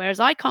 right? Whereas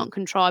I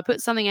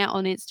put something out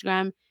on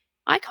Instagram,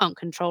 I can't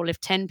control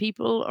if 10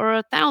 people or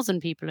 1,000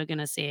 people are going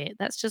to see it.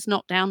 That's just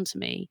not down to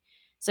me.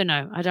 So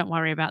no, I don't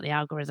worry about the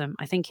algorithm.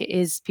 I think it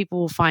is, people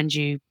will find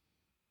you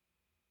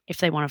if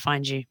they want to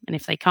find you. And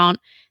if they can't,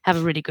 have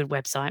a really good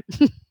website.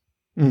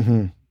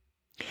 Mm-hmm.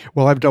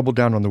 Well, I've doubled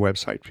down on the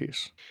website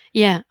piece.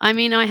 Yeah. I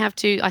mean, I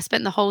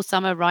spent the whole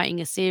summer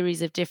writing a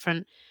series of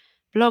different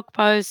blog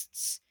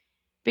posts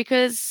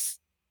because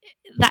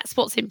that's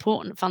what's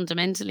important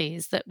fundamentally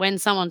is that when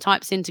someone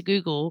types into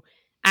Google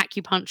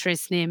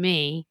acupuncturist near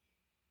me,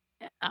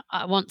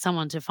 I want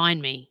someone to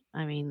find me.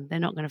 I mean, they're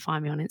not going to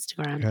find me on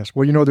Instagram. Yes.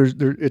 Well,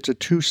 it's a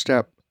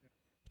two-step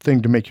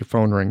thing to make your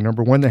phone ring.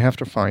 Number one, they have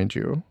to find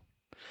you.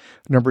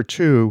 Number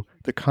two,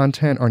 the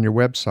content on your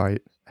website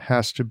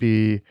has to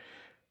be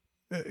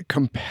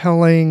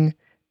compelling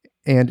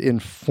and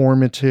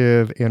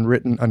informative and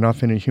written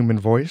enough in a human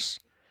voice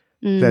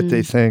that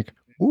they think,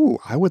 ooh,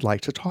 I would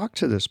like to talk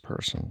to this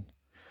person.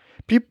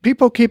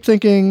 People keep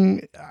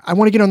thinking, I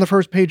want to get on the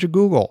first page of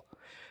Google.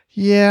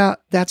 Yeah,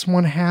 that's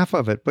one half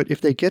of it. But if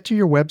they get to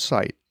your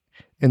website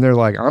and they're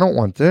like, I don't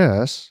want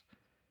this,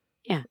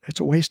 Yeah. it's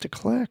a waste to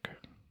click.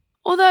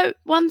 Although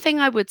one thing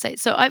I would say,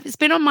 it's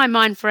been on my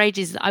mind for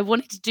ages that I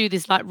wanted to do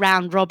this like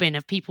round robin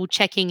of people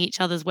checking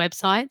each other's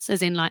websites,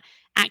 as in like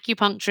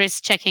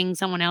acupuncturists checking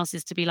someone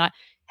else's to be like,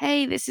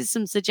 hey, this is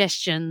some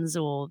suggestions,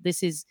 or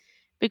this is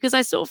because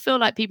I sort of feel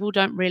like people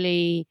don't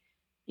really,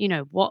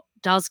 what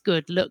does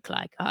good look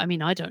like? I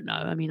mean, I don't know.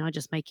 I mean, I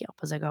just make it up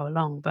as I go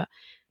along, but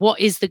what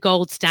is the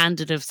gold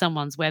standard of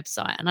someone's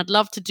website? And I'd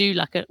love to do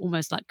like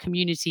almost like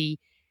community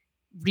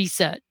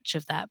research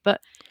of that.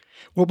 But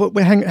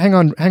hang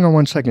on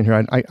 1 second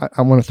here.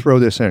 I want to throw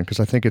this in because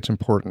I think it's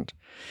important.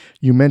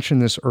 You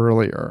mentioned this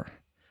earlier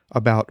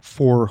about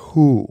for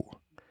who,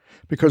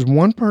 because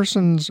one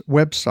person's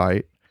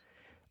website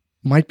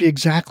might be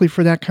exactly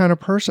for that kind of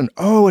person.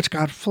 Oh, it's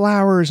got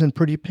flowers and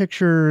pretty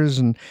pictures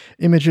and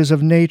images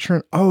of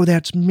nature. Oh,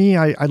 that's me.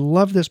 I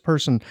love this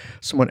person.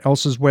 Someone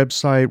else's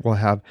website will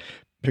have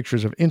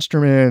pictures of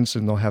instruments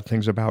and they'll have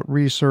things about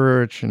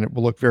research and it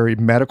will look very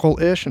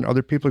medical-ish, and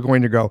other people are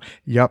going to go,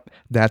 yep,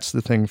 that's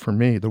the thing for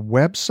me. The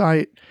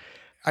website,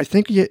 I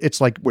think it's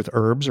like with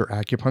herbs or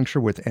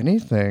acupuncture, with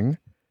anything,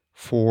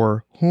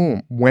 for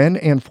whom, when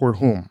and for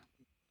whom.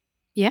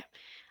 Yeah.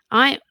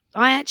 I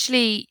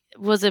actually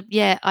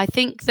I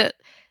think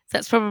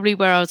that's probably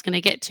where I was going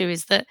to get to,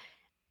 is that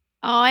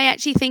I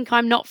actually think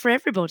I'm not for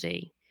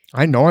everybody.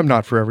 I know I'm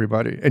not for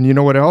everybody. And you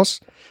know what else?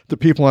 The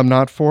people I'm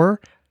not for,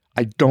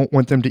 I don't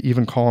want them to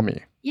even call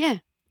me. Yeah.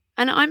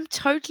 And I'm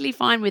totally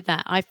fine with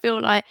that. I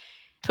feel like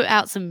put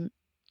out some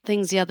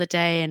things the other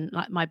day and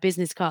like my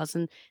business cards,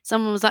 and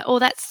someone was like, oh,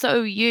 that's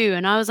so you.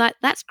 And I was like,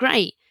 that's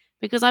great,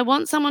 because I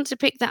want someone to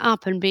pick that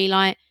up and be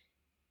like,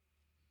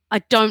 I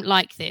don't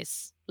like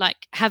this.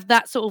 Like have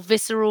that sort of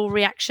visceral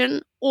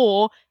reaction,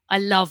 or I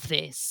love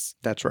this.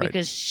 That's right.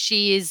 Because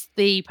she is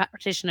the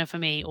practitioner for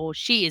me, or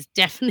she is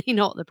definitely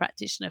not the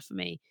practitioner for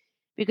me,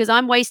 because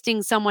I'm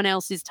wasting someone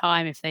else's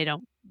time if they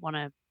don't want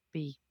to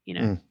be,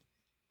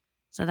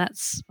 So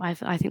I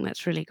think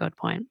that's really good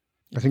point.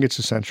 I think it's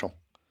essential.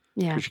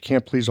 Yeah. Because you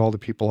can't please all the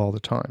people all the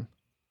time.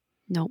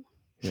 No.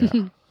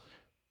 Yeah.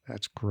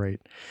 That's great.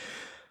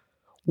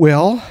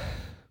 Well,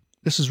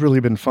 this has really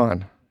been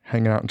fun,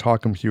 hanging out and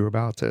talking with you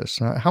about this.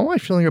 How am I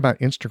feeling about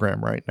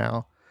Instagram right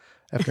now?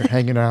 After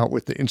hanging out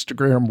with the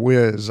Instagram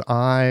whiz,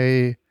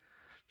 I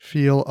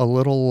feel a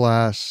little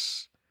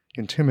less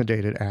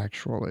intimidated,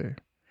 actually,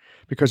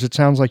 because it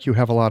sounds like you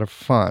have a lot of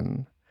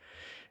fun,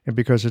 and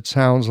because it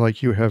sounds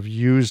like you have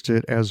used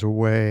it as a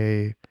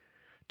way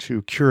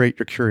to curate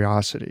your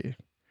curiosity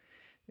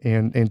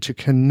and to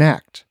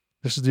connect.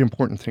 This is the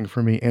important thing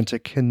for me, and to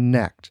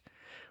connect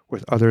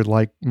with other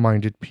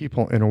like-minded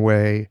people in a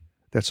way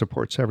that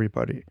supports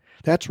everybody.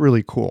 That's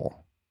really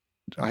cool.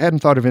 I hadn't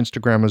thought of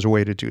Instagram as a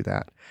way to do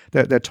that.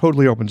 That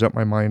totally opens up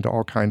my mind to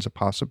all kinds of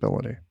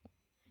possibility.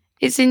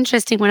 It's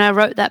interesting, when I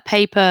wrote that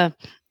paper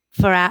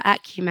for our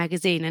Acu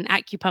magazine, and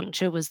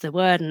acupuncture was the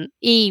word and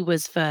E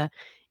was for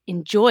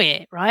enjoy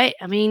it, right?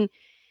 I mean,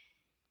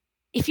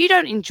 if you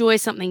don't enjoy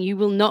something, you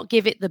will not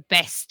give it the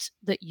best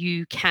that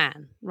you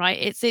can, right?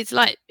 It's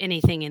like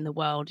anything in the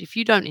world. If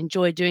you don't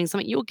enjoy doing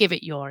something, you'll give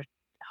it your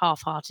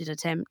half-hearted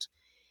attempt.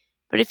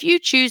 But if you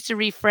choose to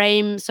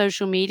reframe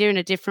social media in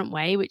a different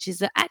way, which is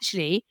that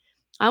actually,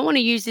 I want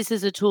to use this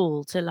as a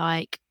tool to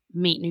like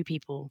meet new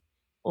people,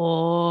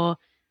 or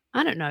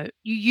I don't know,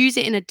 you use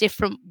it in a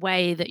different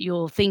way that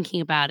you're thinking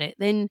about it,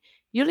 then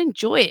you'll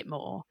enjoy it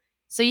more.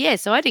 So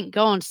I didn't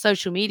go on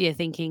social media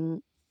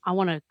thinking I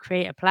want to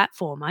create a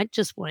platform. I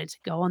just wanted to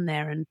go on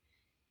there and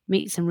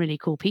meet some really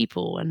cool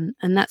people.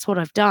 And that's what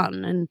I've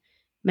done. And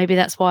maybe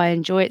that's why I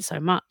enjoy it so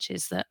much,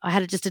 is that I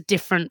had just a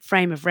different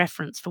frame of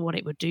reference for what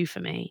it would do for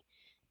me.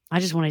 I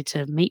just wanted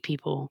to meet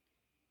people,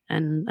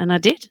 and I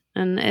did.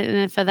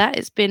 And for that,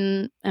 it's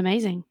been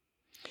amazing.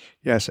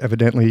 Yes,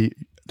 evidently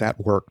that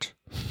worked.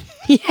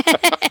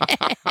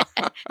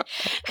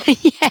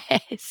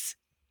 Yes.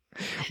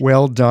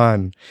 Well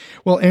done.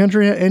 Well,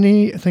 Andrea,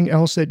 anything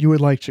else that you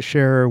would like to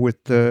share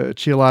with the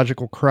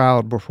Qiological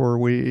crowd before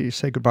we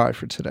say goodbye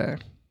for today?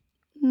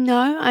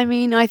 No, I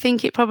mean, I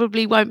think it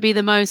probably won't be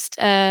the most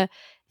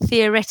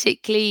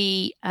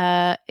theoretically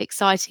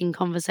exciting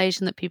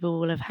conversation that people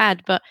will have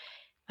had, but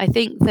I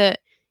think that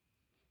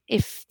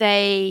if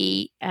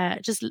they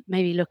just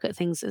maybe look at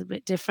things a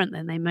bit different,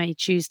 then they may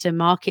choose to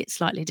market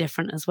slightly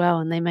different as well,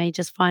 and they may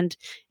just find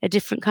a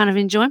different kind of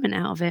enjoyment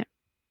out of it.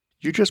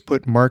 You just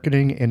put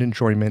marketing and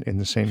enjoyment in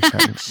the same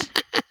sentence.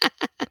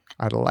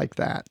 I like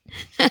that.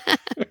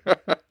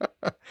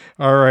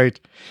 All right.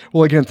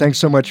 Well, again, thanks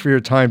so much for your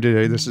time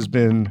today. This has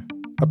been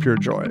a pure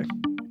joy.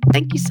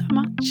 Thank you so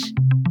much.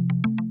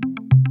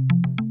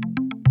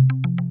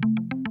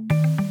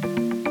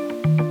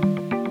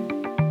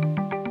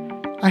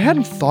 I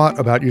hadn't thought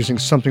about using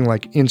something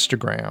like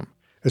Instagram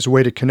as a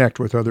way to connect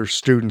with other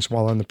students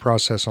while in the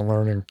process of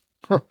learning.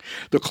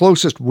 The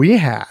closest we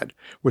had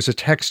was a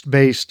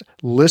text-based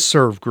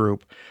listserv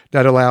group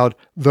that allowed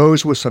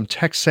those with some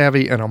tech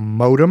savvy and a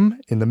modem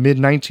in the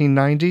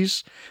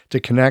mid-1990s to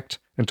connect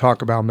and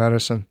talk about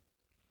medicine.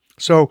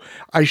 So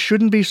I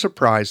shouldn't be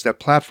surprised that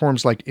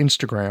platforms like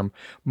Instagram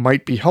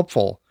might be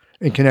helpful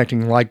in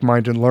connecting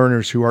like-minded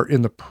learners who are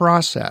in the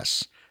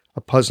process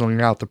of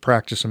puzzling out the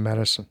practice of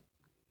medicine.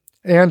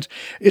 And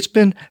it's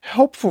been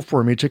helpful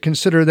for me to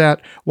consider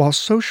that while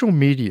social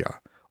media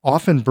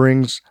often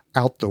brings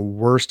out the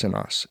worst in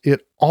us,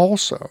 it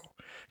also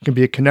can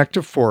be a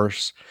connective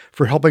force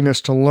for helping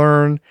us to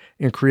learn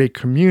and create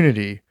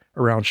community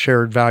around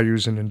shared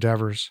values and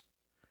endeavors.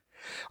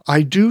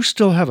 I do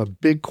still have a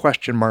big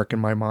question mark in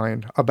my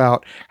mind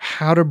about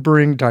how to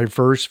bring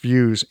diverse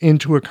views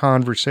into a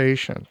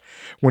conversation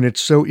when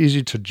it's so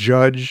easy to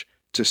judge,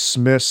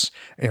 dismiss,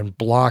 and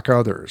block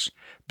others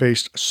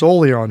based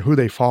solely on who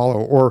they follow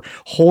or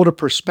hold a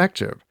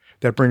perspective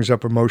that brings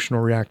up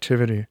emotional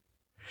reactivity.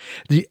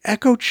 The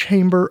echo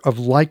chamber of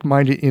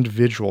like-minded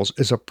individuals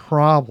is a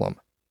problem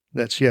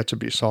that's yet to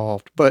be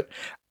solved. But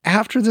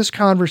after this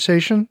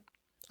conversation,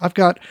 I've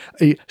got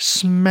a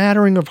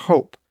smattering of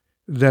hope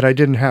that I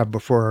didn't have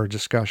before our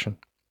discussion.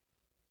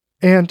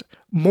 And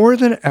more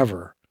than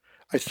ever,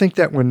 I think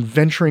that when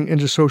venturing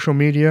into social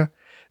media,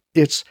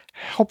 it's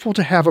helpful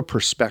to have a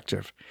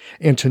perspective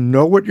and to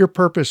know what your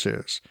purpose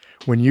is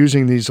when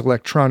using these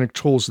electronic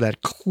tools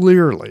that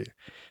clearly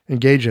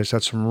engage us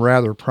at some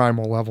rather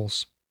primal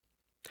levels.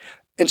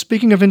 And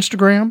speaking of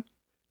Instagram,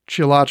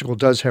 Qiological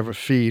does have a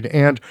feed,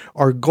 and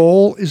our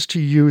goal is to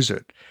use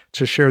it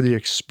to share the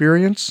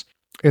experience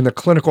and the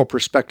clinical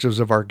perspectives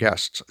of our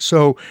guests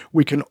so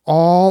we can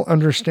all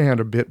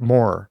understand a bit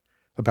more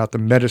about the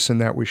medicine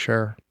that we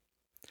share.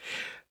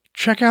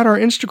 Check out our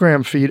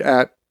Instagram feed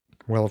at,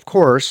 well, of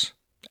course,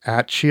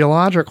 at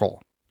Qiological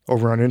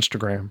over on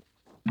Instagram.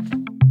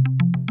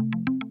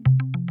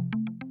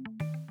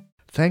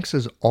 Thanks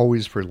as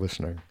always for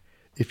listening.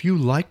 If you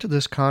liked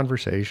this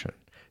conversation,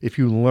 if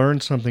you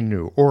learned something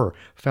new or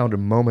found a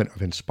moment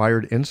of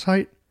inspired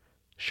insight,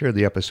 share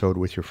the episode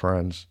with your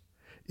friends.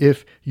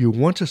 If you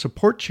want to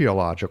support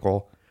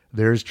Qiological,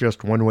 there's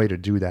just one way to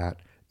do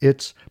that.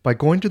 It's by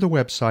going to the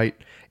website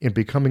and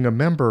becoming a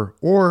member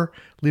or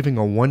leaving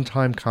a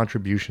one-time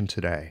contribution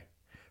today.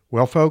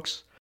 Well,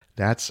 folks,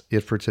 that's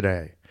it for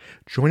today.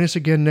 Join us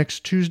again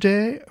next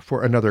Tuesday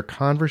for another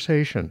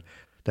conversation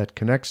that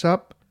connects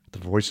up the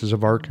voices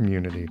of our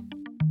community.